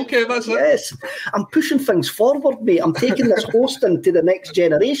fourth wall, Kev, that's it. Yes, I'm pushing things forward, mate. I'm taking this hosting to the next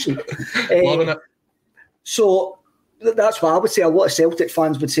generation. Loving it. So... that's why I would say a lot of Celtic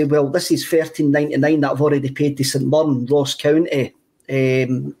fans would say, well, this is $13.99 that I've already paid to St Mirren, Ross County,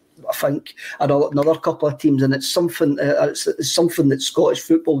 I think, and another couple of teams, and it's something that Scottish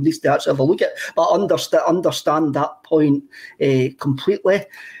football needs to actually have a look at. But understand that point completely.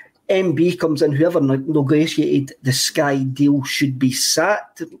 MB comes in, whoever negotiated the Sky deal should be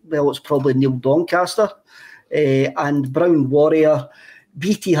sacked. Well, it's probably Neil Doncaster. And Brown Warrior,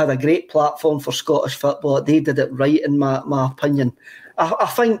 BT had a great platform for Scottish football. They did it right, in my opinion. I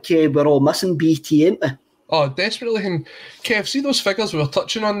think we're all missing BT, ain't we? Oh, desperately. And Kev, see those figures we were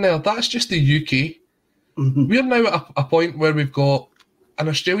touching on there? That's just the UK. Mm-hmm. We're now at a point where we've got an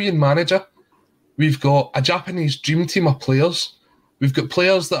Australian manager. We've got a Japanese dream team of players. We've got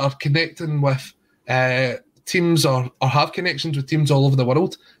players that are connecting with teams or have connections with teams all over the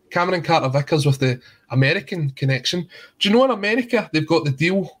world. Cameron Carter-Vickers with the American connection. Do you know in America they've got the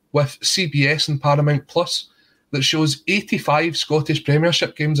deal with CBS and Paramount Plus that shows 85 Scottish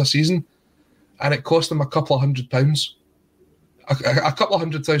Premiership games a season, and it cost them a couple of £100, a couple of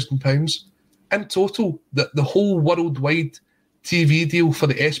 £100,000 in total. The whole worldwide TV deal for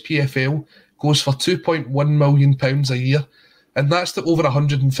the SPFL goes for £2.1 million a year, and that's to over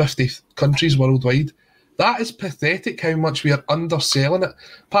 150 countries worldwide. That is pathetic how much we are underselling it.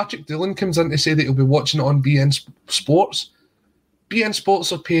 Patrick Doolan comes in to say that he'll be watching it on BN Sports. BN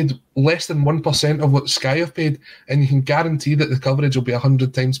Sports are paid less than 1% of what Sky have paid, and you can guarantee that the coverage will be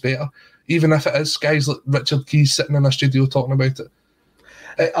 100 times better, even if it is Sky's like Richard Keys sitting in a studio talking about it.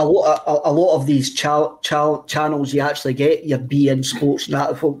 A lot of these channels you actually get your BN Sports,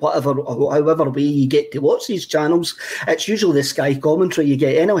 however way you get to watch these channels, it's usually the Sky commentary you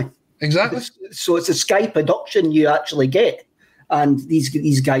get anyway. Exactly. So it's a Sky production you actually get, and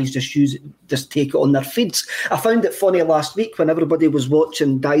these guys just take it on their feeds. I found it funny last week when everybody was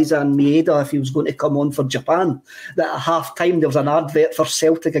watching Daizan Maeda if he was going to come on for Japan, that at half time there was an advert for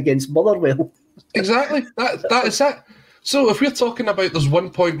Celtic against Motherwell. Exactly. That is it. So if we're talking about there's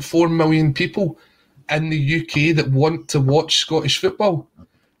 1.4 million people in the UK that want to watch Scottish football,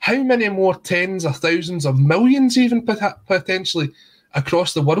 how many more tens of thousands of millions even potentially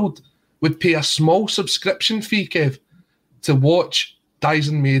across the world would pay a small subscription fee, Kev, to watch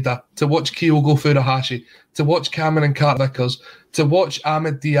Daizan Maeda, to watch Kyogo Furuhashi, to watch Cameron Carter-Vickers, to watch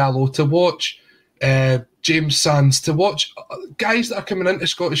Ahmed Diallo, to watch James Sands, to watch guys that are coming into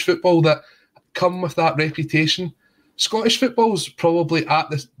Scottish football that come with that reputation. Scottish football's probably at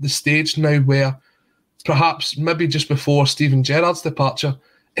the stage now where perhaps maybe just before Steven Gerrard's departure,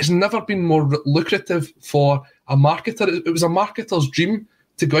 it's never been more lucrative for a marketer. It was a marketer's dream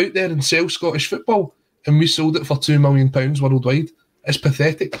to go out there and sell Scottish football, and we sold it for £2 million worldwide. It's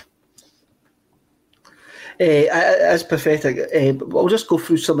pathetic. It's pathetic. I'll just go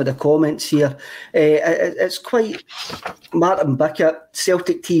through some of the comments here. It's quite... Martin Bickett,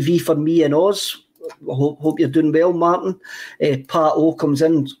 Celtic TV for me and Oz. Hope you're doing well, Martin. Pat O comes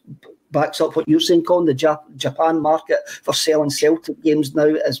in, backs up what you're saying, Colin. The Japan market for selling Celtic games now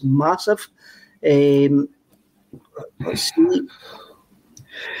is massive. Let's see.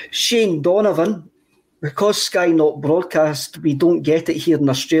 Shane Donovan, because Sky not broadcast, we don't get it here in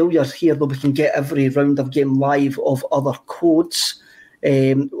Australia. Here, though, we can get every round of game live of other codes.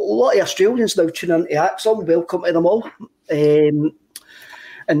 A lot of Australians now tune into ACSOM. Welcome to them all.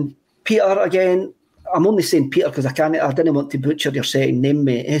 And Peter, again, I'm only saying Peter because I didn't want to butcher your second name,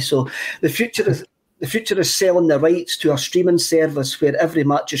 mate. So the future is selling the rights to a streaming service where every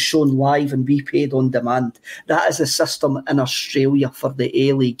match is shown live and we paid on demand. That is a system in Australia for the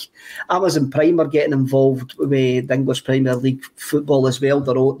A-League. Amazon Prime are getting involved with the English Premier League football as well.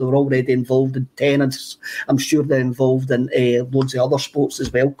 They're already involved in tennis. I'm sure they're involved in loads of other sports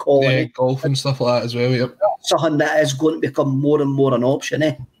as well, Colin. Yeah, golf and stuff like that as well, yep. Something that is going to become more and more an option,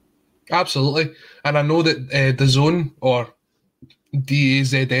 eh? Absolutely. And I know that DAZN, or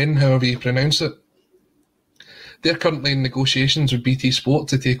DAZN, however you pronounce it, they're currently in negotiations with BT Sport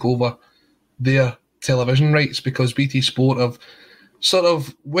to take over their television rights, because BT Sport have sort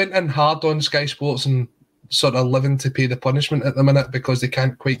of went in hard on Sky Sports and sort of living to pay the punishment at the minute because they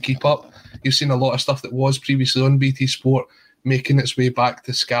can't quite keep up. You've seen a lot of stuff that was previously on BT Sport making its way back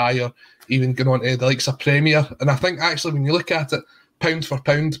to Sky, or even going on to the likes of Premier. And I think actually when you look at it, pound for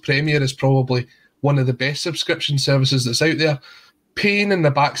pound, Premier is probably one of the best subscription services that's out there. Pain in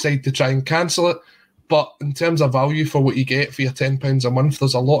the backside to try and cancel it, but in terms of value for what you get for your £10 a month,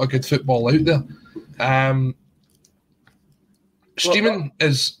 there's a lot of good football out there. Streaming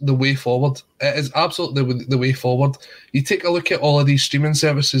is the way forward. It is absolutely the way forward. You take a look at all of these streaming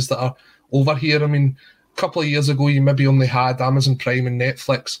services that are over here. I mean, a couple of years ago, you maybe only had Amazon Prime and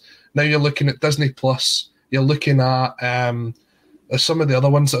Netflix. Now you're looking at Disney Plus. You're looking at some of the other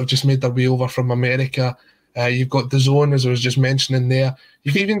ones that have just made their way over from America. You've got DAZN, as I was just mentioning there.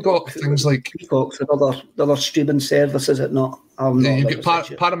 You've even got things like Peacock and other streaming services, is it not? You've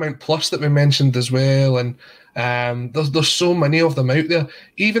got Paramount Plus that we mentioned as well, and there's so many of them out there.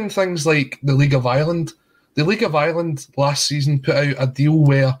 Even things like the League of Ireland. The League of Ireland last season put out a deal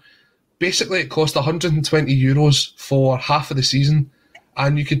where basically it cost €120 for half of the season,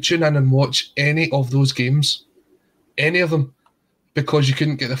 and you could tune in and watch any of those games, any of them, because you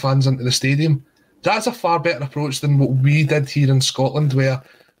couldn't get the fans into the stadium. That's a far better approach than what we did here in Scotland, where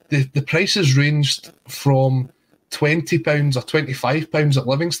the prices ranged from £20 or £25 at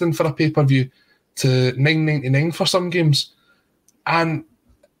Livingston for a pay-per-view to $9.99 for some games. And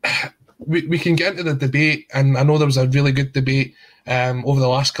we can get into the debate, and I know there was a really good debate over the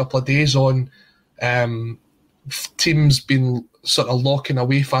last couple of days on teams being sort of locking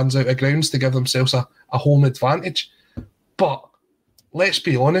away fans out of grounds to give themselves a home advantage. But let's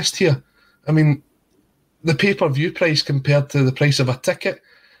be honest here. I mean, the pay-per-view price compared to the price of a ticket,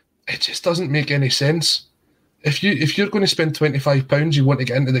 it just doesn't make any sense. If you're going to spend £25, you want to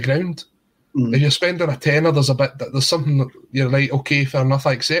get into the ground. If you're spending a tenner, there's something that you're like, okay, fair enough,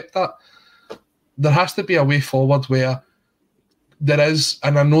 I accept that. There has to be a way forward where there is,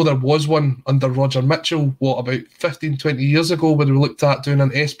 and I know there was one under Roger Mitchell, about 15, 20 years ago, where we looked at doing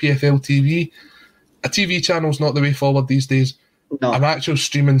an SPFL TV. A TV channel's not the way forward these days. No. An actual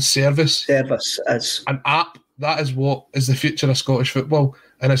streaming service is an app. That is what is the future of Scottish football,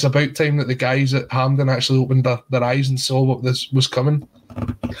 and it's about time that the guys at Hampden actually opened their eyes and saw what this was coming.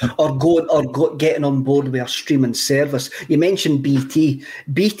 Or getting on board with a streaming service. You mentioned BT.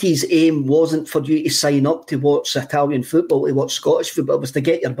 BT's aim wasn't for you to sign up to watch Italian football, to watch Scottish football. It was to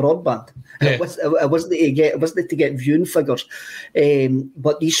get your broadband. Yeah. It wasn't to get viewing figures.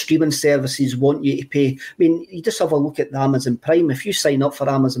 But these streaming services want you to pay. I mean, you just have a look at the Amazon Prime. If you sign up for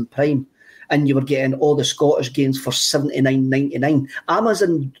Amazon Prime and you were getting all the Scottish games for $79.99,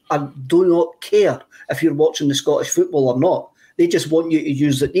 Amazon do not care if you're watching the Scottish football or not. They just want you to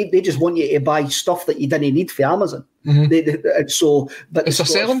use it. They just want you to buy stuff that you didn't need for Amazon. Mm-hmm. It's a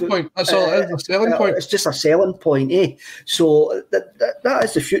selling point. That's all it is, a selling point. It's just a selling point, eh? So that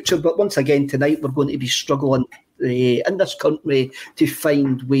is the future. But once again, tonight we're going to be struggling in this country to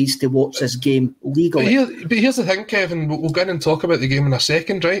find ways to watch this game legally. But here's the thing, Kevin. We'll go in and talk about the game in a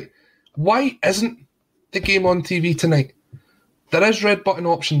second, right? Why isn't the game on TV tonight? There is red button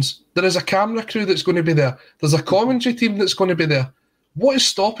options. There is a camera crew that's going to be there. There's a commentary team that's going to be there. What is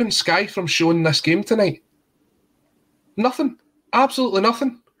stopping Sky from showing this game tonight? Nothing. Absolutely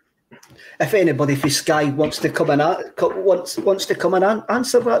nothing. If anybody from Sky wants to come and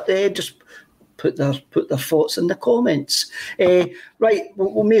answer that, just put their thoughts in the comments. Right,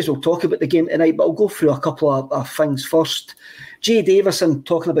 we may as well talk about the game tonight, but I'll go through a couple of things first. Jay Davison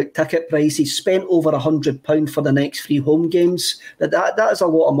talking about ticket prices, spent over £100 for the next 3 home games. That is a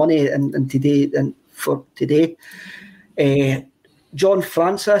lot of money for today. John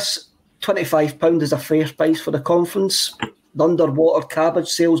Francis, £25 is a fair price for the conference. The underwater cabbage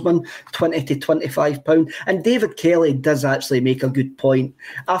salesman, £20 to £25. And David Kelly does actually make a good point.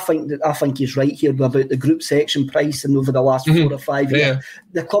 I think he's right here about the group section pricing over the last 4 or 5 years. Yeah.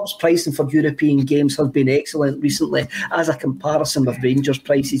 The club's pricing for European games has been excellent recently. As a comparison with Rangers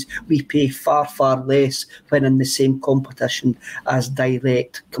prices, we pay far, far less when in the same competition as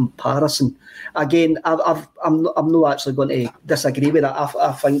direct comparison. Again, I'm not actually going to disagree with that.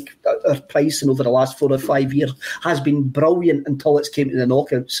 I think our pricing over the last 4 or 5 years has been brilliant until it's came to the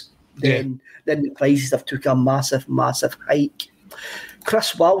knockouts. Yeah. Then the prices have took a massive, massive hike.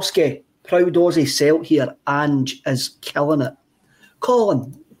 Chris Walski, proud Aussie Celt here. Ange is killing it.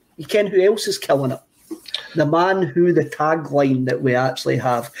 Colin, you ken who else is killing it? The man who the tagline that we actually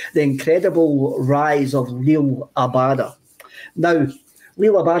have, the incredible rise of Liel Abada. Now,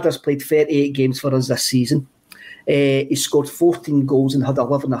 Liel Abada's played 38 games for us this season. He scored 14 goals and had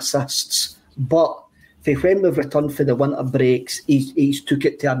 11 assists. But for when we've returned for the winter breaks, he's took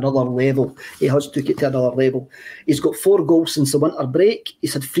it to another level. He has took it to another level. He's got 4 goals since the winter break.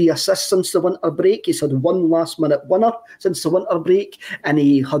 He's had 3 assists since the winter break. He's had 1 last-minute winner since the winter break. And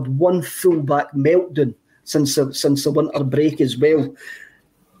he had 1 full-back meltdown since the winter break as well.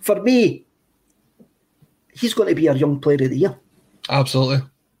 For me, he's going to be our Young Player of the Year. Absolutely.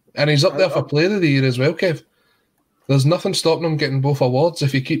 And he's up there for Player of the Year as well, Kev. There's nothing stopping him getting both awards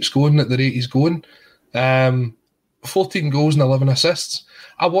if he keeps going at the rate he's going. 14 goals and 11 assists.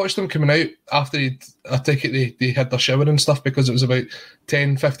 I watched them coming out after I take it they had their shower and stuff, because it was about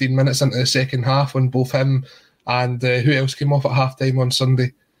 10-15 minutes into the second half when both him and who else came off at half time on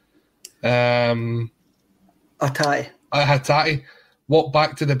Sunday? Hatate walked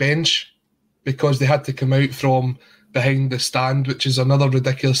back to the bench because they had to come out from behind the stand, which is another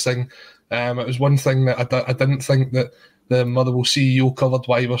ridiculous thing. It was one thing that I didn't think that the Motherwell CEO covered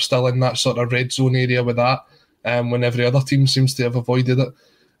why we're still in that sort of red zone area with that, when every other team seems to have avoided it.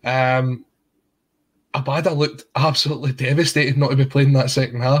 Abada looked absolutely devastated not to be playing that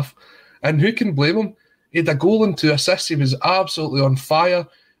second half. And who can blame him? He had a goal and 2 assists. He was absolutely on fire.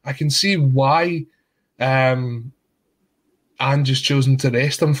 I can see why Ange's chosen to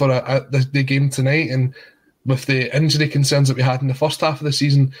rest him for the game tonight. And with the injury concerns that we had in the first half of the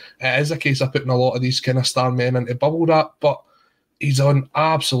season, it is a case of putting a lot of these kind of star men into bubble wrap, but he's on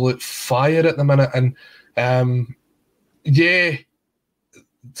absolute fire at the minute. And I've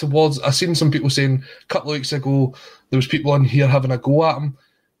seen some people saying a couple of weeks ago there was people on here having a go at him.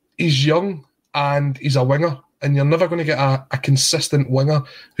 He's young and he's a winger, and you're never going to get a consistent winger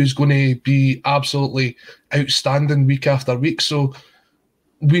who's going to be absolutely outstanding week after week. So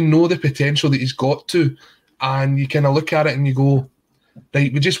we know the potential that he's got to, and you kind of look at it and you go,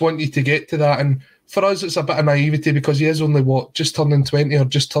 right, we just want you to get to that. And for us, it's a bit of naivety because he is only, just turning 20 or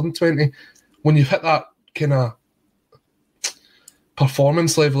just turned 20. When you've hit that kind of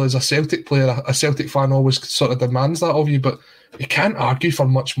performance level as a Celtic player, a Celtic fan always sort of demands that of you, but you can't argue for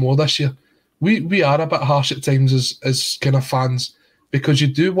much more this year. We are a bit harsh at times as kind of fans, because you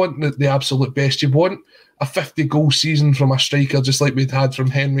do want the absolute best. You want a 50-goal season from a striker just like we'd had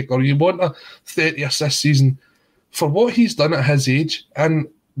from Henrik, or you want a 30-assist season. For what he's done at his age, and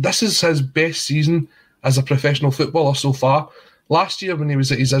this is his best season as a professional footballer so far. Last year when he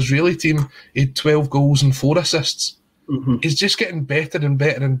was at his Israeli team, he had 12 goals and 4 assists. Mm-hmm. He's just getting better and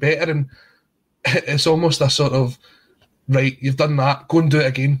better and better, and it's almost a sort of, right, you've done that, go and do it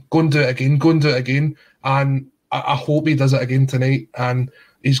again, go and do it again, go and do it again. And I hope he does it again tonight. And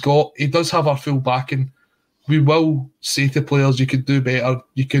he does have our full backing. We will say to players, you could do better,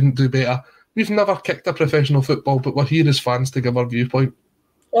 you couldn't do better. We've never kicked a professional football, but we're here as fans to give our viewpoint.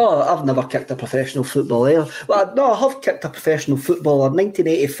 Oh, I've never kicked a professional footballer. Well, no, I have kicked a professional footballer. In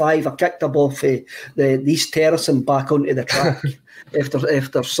 1985, I kicked a ball for the East Terrace and back onto the track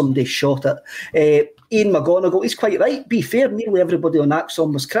after somebody shot it. Ian McGonigal, he's quite right. Be fair, nearly everybody on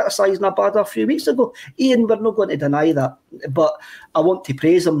ACSOM was criticising Abada a few weeks ago. Ian, we're not going to deny that, but I want to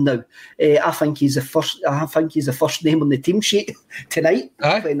praise him now. I think he's the first name on the team sheet tonight.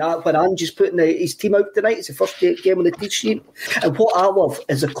 When Ange's putting his team out tonight, it's the first game on the team sheet. And what I love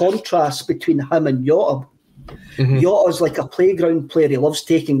is the contrast between him and Jota. Mm-hmm. Jota's like a playground player. He loves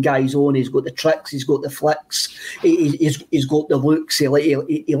taking guys on. He's got the tricks. He's got the flicks. He's got the looks. He likes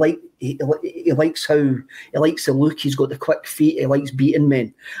the look. He's got the quick feet. He likes beating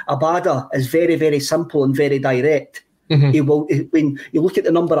men. Abada is very, very simple and very direct. Mm-hmm. When you look at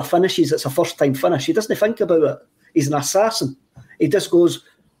the number of finishes, it's a first-time finish. He doesn't think about it. He's an assassin. He just goes,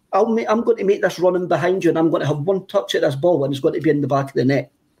 I'm going to make this running behind you, and I'm going to have one touch at this ball, and it's going to be in the back of the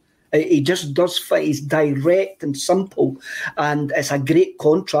net. He just does fit. He's direct and simple, and it's a great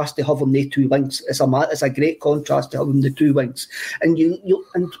contrast to have on the 2 wings. It's a great contrast to have on the 2 wings, and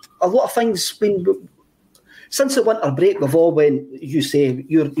and a lot of things. Since the winter break, we've all you say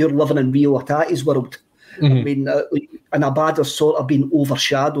you're living in Rio Atate's world. Mm-hmm. I mean, and Abada's sort of been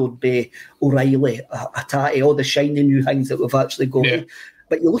overshadowed by O'Reilly, Hatate, all the shiny new things that we've actually got. Yeah.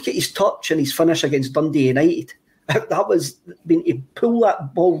 But you look at his touch and his finish against Dundee United. That was, to pull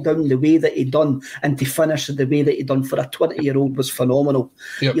that ball down the way that he done and to finish the way that he done for a 20-year-old was phenomenal.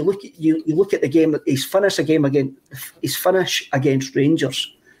 Yep. You look at the game, his finish against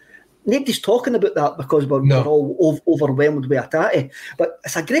Rangers. Nobody's talking about that because we're all overwhelmed with Hatate, but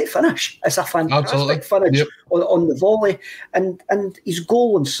it's a great finish. It's a fantastic finish on the volley, and his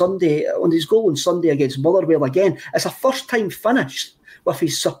goal on Sunday against Motherwell again. It's a first-time finish with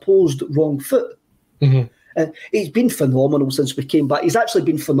his supposed wrong foot. Mm-hmm. He's been phenomenal since we came back. He's actually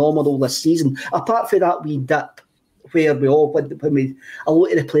been phenomenal this season. Apart from that wee dip where we all, when a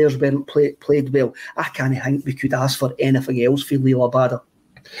lot of the players weren't played well, I can't think we could ask for anything else for Liel Abada.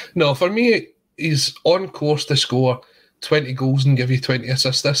 No, for me, he's on course to score 20 goals and give you 20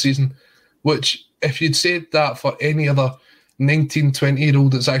 assists this season, which, if you'd said that for any other 19,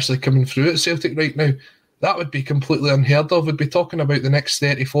 20-year-old that's actually coming through at Celtic right now, that would be completely unheard of. We'd be talking about the next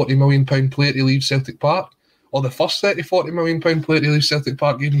 30, 40 million pound player to leave Celtic Park, or the first 30, 40 million pound player to leave Celtic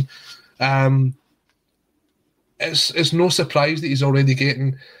Park even. It's no surprise that he's already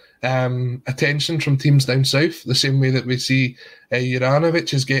getting attention from teams down south, the same way that we see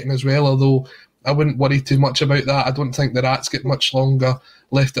Juranovic is getting as well, although I wouldn't worry too much about that. I don't think the Rats get much longer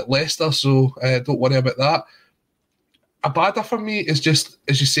left at Leicester, so don't worry about that. Abada for me is just,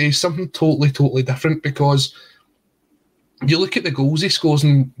 as you say, something totally different, because you look at the goals he scores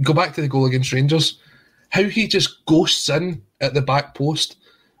and go back to the goal against Rangers, how he just ghosts in at the back post,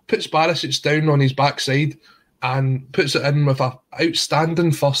 puts Barisic down on his backside and puts it in with an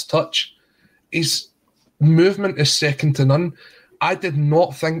outstanding first touch. His movement is second to none. I did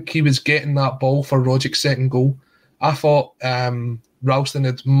not think he was getting that ball for Rogic's second goal. I thought Ralston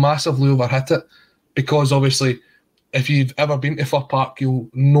had massively overhit it, because obviously if you've ever been to Fir Park, you'll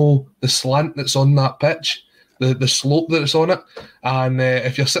know the slant that's on that pitch, the slope that it's on it. And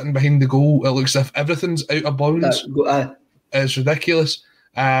if you're sitting behind the goal, it looks as if everything's out of bounds. It's ridiculous.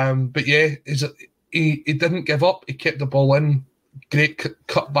 But yeah, he didn't give up. He kept the ball in. Great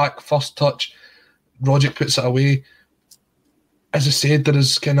cut back, first touch. Rogic puts it away. As I said, there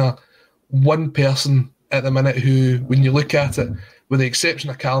is kind of one person at the minute who, when you look at it, with the exception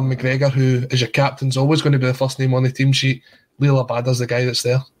of Callum McGregor, who, as your captain, is always going to be the first name on the team sheet, Liel Abada's the guy that's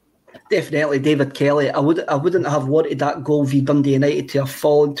there. Definitely, David Kelly. I wouldn't have wanted that goal v Dundee United to have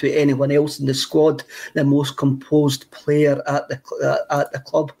fallen to anyone else in the squad. The most composed player at the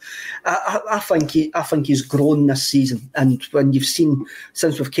club. I think he's grown this season, and when you've seen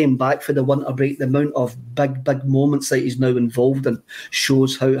since we've came back for the winter break, the amount of big moments that he's now involved in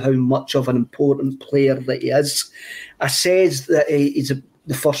shows how much of an important player that he is. I says that he's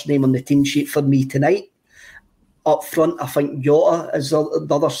the first name on the team sheet for me tonight. Up front, I think Jota is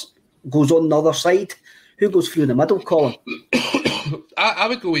goes on the other side. Who goes through the middle, Colin? I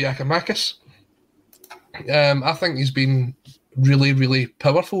would go with Giakoumakis. I think he's been really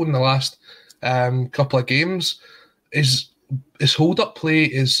powerful in the last couple of games. His hold-up play,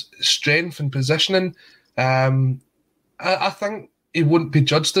 his strength and positioning. I think he wouldn't be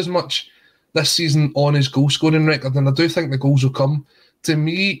judged as much this season on his goal-scoring record, and I do think the goals will come. To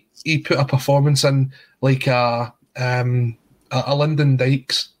me, he put a performance in like a Lyndon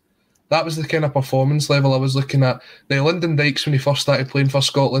Dykes. That was the kind of performance level I was looking at. Now, Lyndon Dykes, when he first started playing for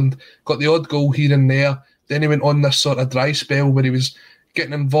Scotland, got the odd goal here and there. Then he went on this sort of dry spell where he was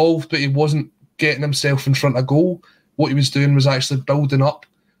getting involved, but he wasn't getting himself in front of goal. What he was doing was actually building up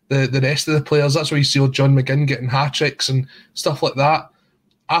the rest of the players. That's why you see John McGinn getting hat-tricks and stuff like that.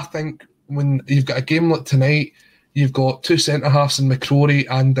 I think when you've got a game like tonight, you've got two centre-halves in McCrory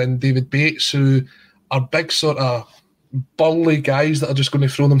and then David Bates, who are big sort of burly guys that are just going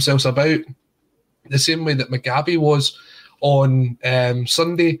to throw themselves about. The same way that Mugabe was on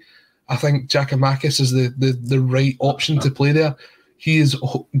Sunday, I think Giakoumakis is the right option to play there. He is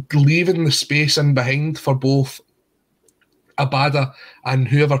leaving the space in behind for both Abada and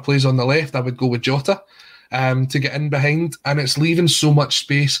whoever plays on the left. I would go with Jota to get in behind, and it's leaving so much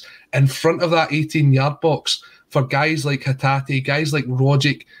space in front of that 18-yard box for guys like Hatate, guys like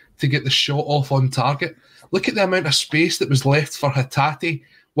Rogic to get the shot off on target. Look at the amount of space that was left for Hatate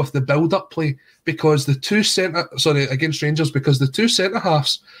with the build-up play, because against Rangers, because the two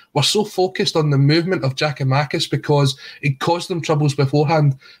centre-halves were so focused on the movement of Giakoumakis, because it caused them troubles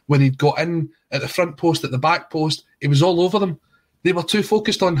beforehand when he'd got in at the front post, at the back post. He was all over them. They were too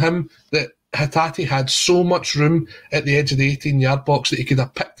focused on him that Hatate had so much room at the edge of the 18-yard box that he could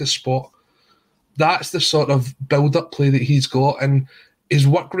have picked his spot. That's the sort of build-up play that he's got, and his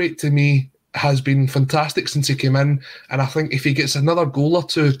work rate to me has been fantastic since he came in, and I think if he gets another goal or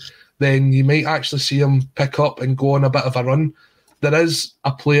two, then you might actually see him pick up and go on a bit of a run. There is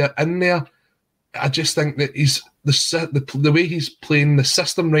a player in there. I just think that he's the way he's playing the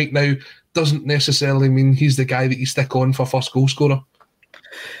system right now doesn't necessarily mean he's the guy that you stick on for first goal scorer.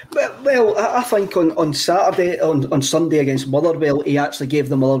 Well, I think on Saturday, on Sunday against Motherwell, he actually gave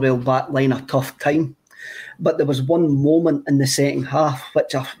the Motherwell back line a tough time. But there was one moment in the second half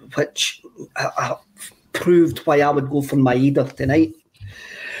which proved why I would go for Maeda tonight.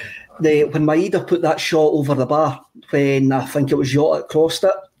 When Maeda put that shot over the bar, when I think it was Jota crossed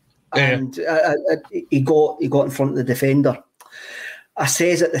it, and he got in front of the defender. I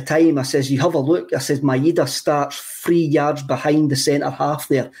says at the time, I says, you have a look, I says, Maeda starts 3 yards behind the centre half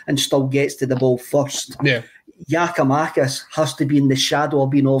there and still gets to the ball first. Yeah. Giakoumakis has to be in the shadow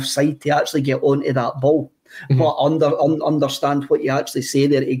of being offside to actually get onto that ball. Mm-hmm. But understand what you actually say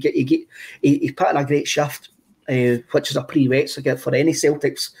there. He put in a great shift, which is a prerequisite for any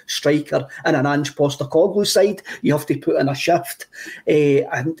Celtics striker. In an Ange Postecoglou side, you have to put in a shift.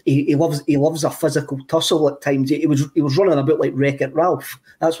 And he loves a physical tussle at times. He was running about like Wreck-It Ralph.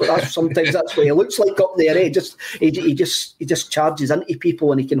 Sometimes that's what he looks like up there. He just charges into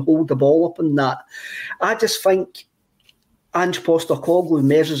people and he can hold the ball up and that. I just think Ange Postecoglou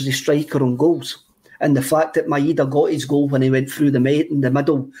measures the striker on goals. And the fact that Maeda got his goal when he went through the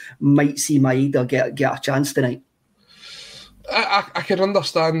middle might see Maeda get a chance tonight. I can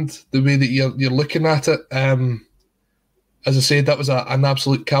understand the way that you're looking at it. As I said, that was an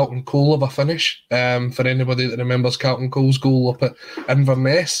absolute Carlton Cole of a finish. For anybody that remembers Carlton Cole's goal up at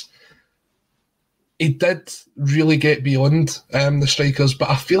Inverness, he did really get beyond the strikers,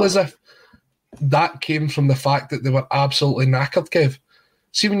 but I feel as if that came from the fact that they were absolutely knackered, Kev.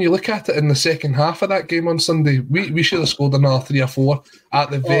 See, when you look at it in the second half of that game on Sunday, we should have scored another 3 or 4 at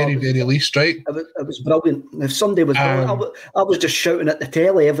the very least, right? It was brilliant. If Sunday was brilliant, I was just shouting at the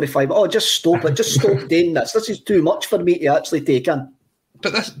telly every 5. Oh, just stop it. Just stop doing this. This is too much for me to actually take in.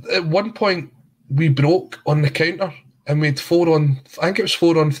 But at one point, we broke on the counter and we had 4 on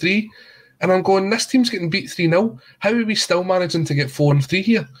 3. And I'm going, this team's getting beat 3-0. How are we still managing to get 4 on 3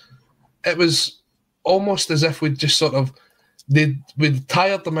 here? It was almost as if we'd just sort of... We'd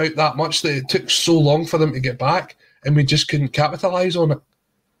tired them out that much that it took so long for them to get back and we just couldn't capitalise on it.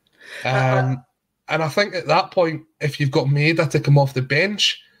 And I think at that point, if you've got Maeda to come off the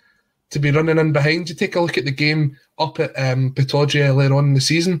bench to be running in behind, you take a look at the game up at Pittodrie earlier on in the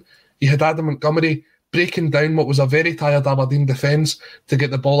season, you had Adam Montgomery breaking down what was a very tired Aberdeen defence to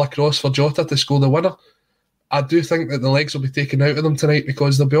get the ball across for Jota to score the winner. I do think that the legs will be taken out of them tonight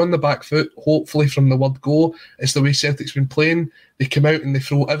because they'll be on the back foot, hopefully from the word go. It's the way Celtic's been playing. They come out and they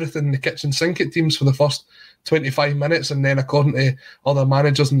throw everything in the kitchen sink at teams for the first 25 minutes, and then according to other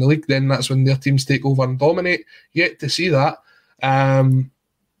managers in the league, then that's when their teams take over and dominate. Yet to see that.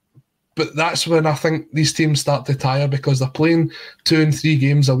 But that's when I think these teams start to tire because they're playing 2 and 3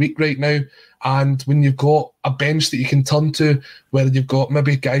 games a week right now. And when you've got a bench that you can turn to, where you've got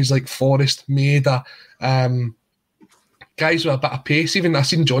maybe guys like Forrest, Maeda, guys with a bit of pace. Even I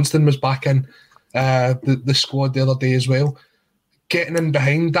seen Johnston was back in the squad the other day as well. Getting in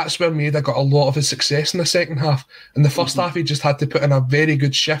behind, that's where Maeda got a lot of his success in the second half. In the first half, he just had to put in a very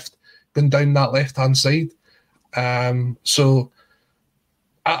good shift going down that left-hand side. So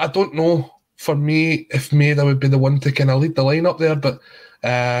I don't know, for me, if Maeda would be the one to kind of lead the line up there, but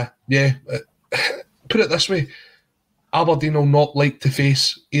put it this way, Aberdeen will not like to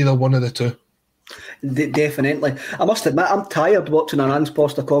face either one of the two. Definitely. I must admit, I'm tired watching an Ange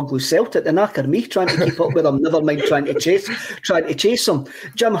Postecoglou Celtic. The knacker me trying to keep up with them, never mind trying to chase them.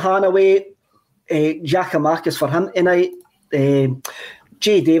 Jim Hannaway, Giakoumakis for him tonight.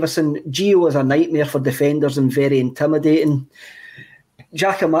 Jay Davison, Gio is a nightmare for defenders and very intimidating.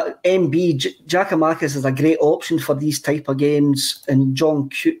 Giakoumakis is a great option for these type of games, and John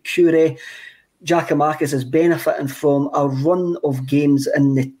Curry. Giakoumakis is benefiting from a run of games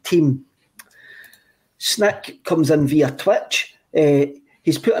in the team. Snick comes in via Twitch.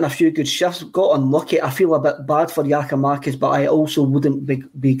 He's put in a few good shifts, got unlucky. I feel a bit bad for Giakoumakis, but I also wouldn't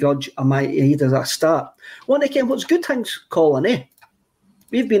begrudge Maeda as a start. One again, what's good things, Colin,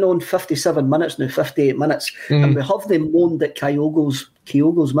 We've been on 57 minutes now, 58 minutes, and we haven't moaned that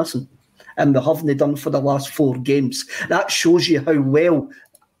Kyogo's missing, and we haven't done for the last 4 games. That shows you how well,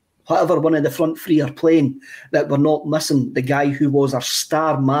 whatever one of the front 3 are playing, that we're not missing the guy who was our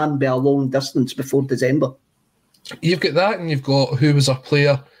star man by a long distance before December. You've got that, and you've got who was our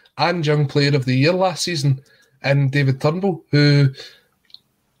player and young player of the year last season, and David Turnbull, who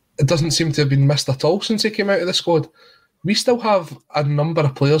doesn't seem to have been missed at all since he came out of the squad. We still have a number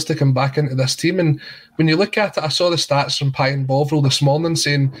of players to come back into this team, and when you look at it, I saw the stats from Pine Bovril this morning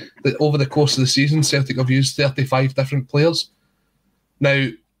saying that over the course of the season, Celtic have used 35 different players. Now,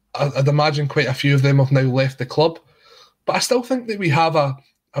 I'd imagine quite a few of them have now left the club, but I still think that we have a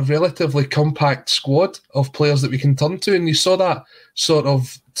relatively compact squad of players that we can turn to, and you saw that sort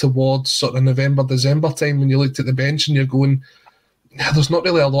of towards sort of November, December time when you looked at the bench and you're going, there's not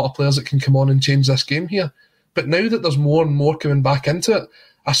really a lot of players that can come on and change this game here. But now that there's more and more coming back into it,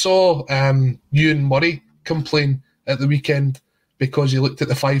 I saw Ewan Murray complain at the weekend because he looked at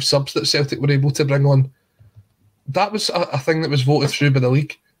the 5 subs that Celtic were able to bring on. That was a thing that was voted through by the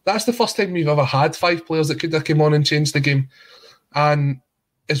league. That's the first time we've ever had 5 players that could have come on and changed the game. And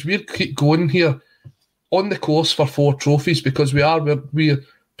as we keep going here, on the course for 4 trophies, because we're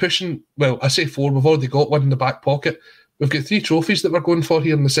pushing, well, I say 4, we've already got one in the back pocket. We've got 3 trophies that we're going for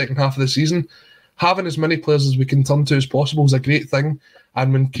here in the second half of the season. Having as many players as we can turn to as possible is a great thing.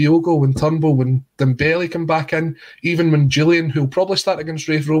 And when Kyogo, when Turnbull, when Dembele come back in, even when Julian, who'll probably start against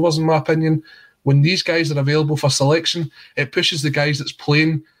Raith Rovers in my opinion, when these guys are available for selection, it pushes the guys that's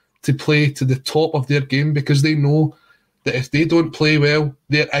playing to play to the top of their game, because they know that if they don't play well,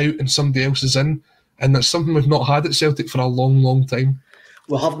 they're out and somebody else is in. And that's something we've not had at Celtic for a long, long time.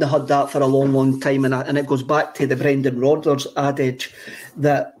 We haven't had that for a long, long time, and it goes back to the Brendan Rodgers adage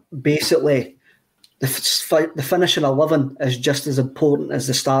that basically the finishing 11 is just as important as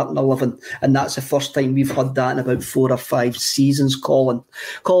the starting 11, and that's the first time we've had that in about 4 or 5 seasons, Colin.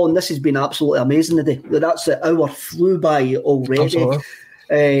 Colin, this has been absolutely amazing today. That's the hour flew by already.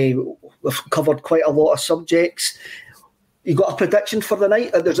 We've covered quite a lot of subjects. You got a prediction for the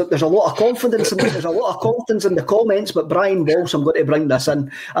night? There's a lot of confidence in the comments, but Brian Walsh, I'm going to bring this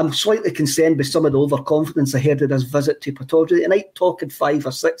in. I'm slightly concerned with some of the overconfidence ahead of this visit to Pittodrie tonight. Talking 5 or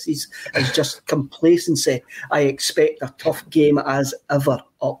 6s is just complacency. I expect a tough game as ever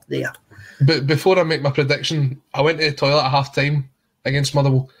up there. But before I make my prediction, I went to the toilet at half time against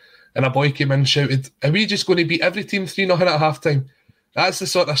Motherwell, and a boy came in and shouted, "Are we just going to beat every team 3-0 at half time?" That's the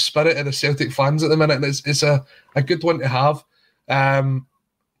sort of spirit of the Celtic fans at the minute, and it's a good one to have.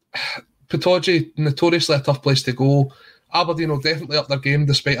 Pittodrie, notoriously a tough place to go. Aberdeen will definitely up their game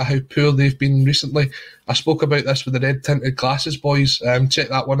despite how poor they've been recently. I spoke about this with the red tinted glasses boys. Check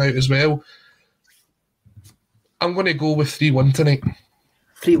that one out as well. I'm going to go with 3-1 tonight.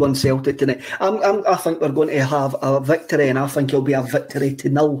 3-1 Celtic tonight. I think we're going to have a victory, and I think it'll be a victory to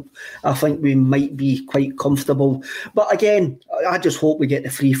 0. I think we might be quite comfortable. But again, I just hope we get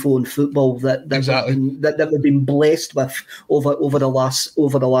the free-flowing football that we've been blessed with over the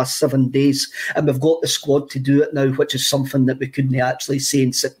last 7 days, and we've got the squad to do it now, which is something that we couldn't actually say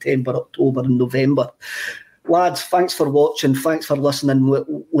in September, October, and November. Lads, thanks for watching. Thanks for listening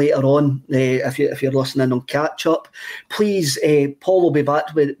later on. If you're listening on catch up, please, Paul will be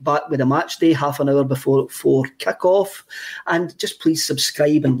back with a match day half an hour before kick off, and just please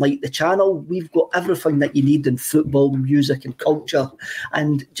subscribe and like the channel. We've got everything that you need in football, music, and culture,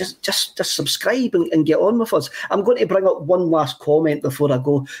 and just subscribe and get on with us. I'm going to bring up one last comment before I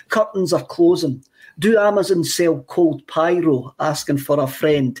go. Curtains are closing. Do Amazon sell cold pyro? Asking for a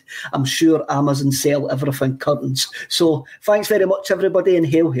friend. I'm sure Amazon sell everything curtains. So thanks very much, everybody, and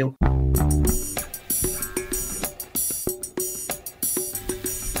hail, hail.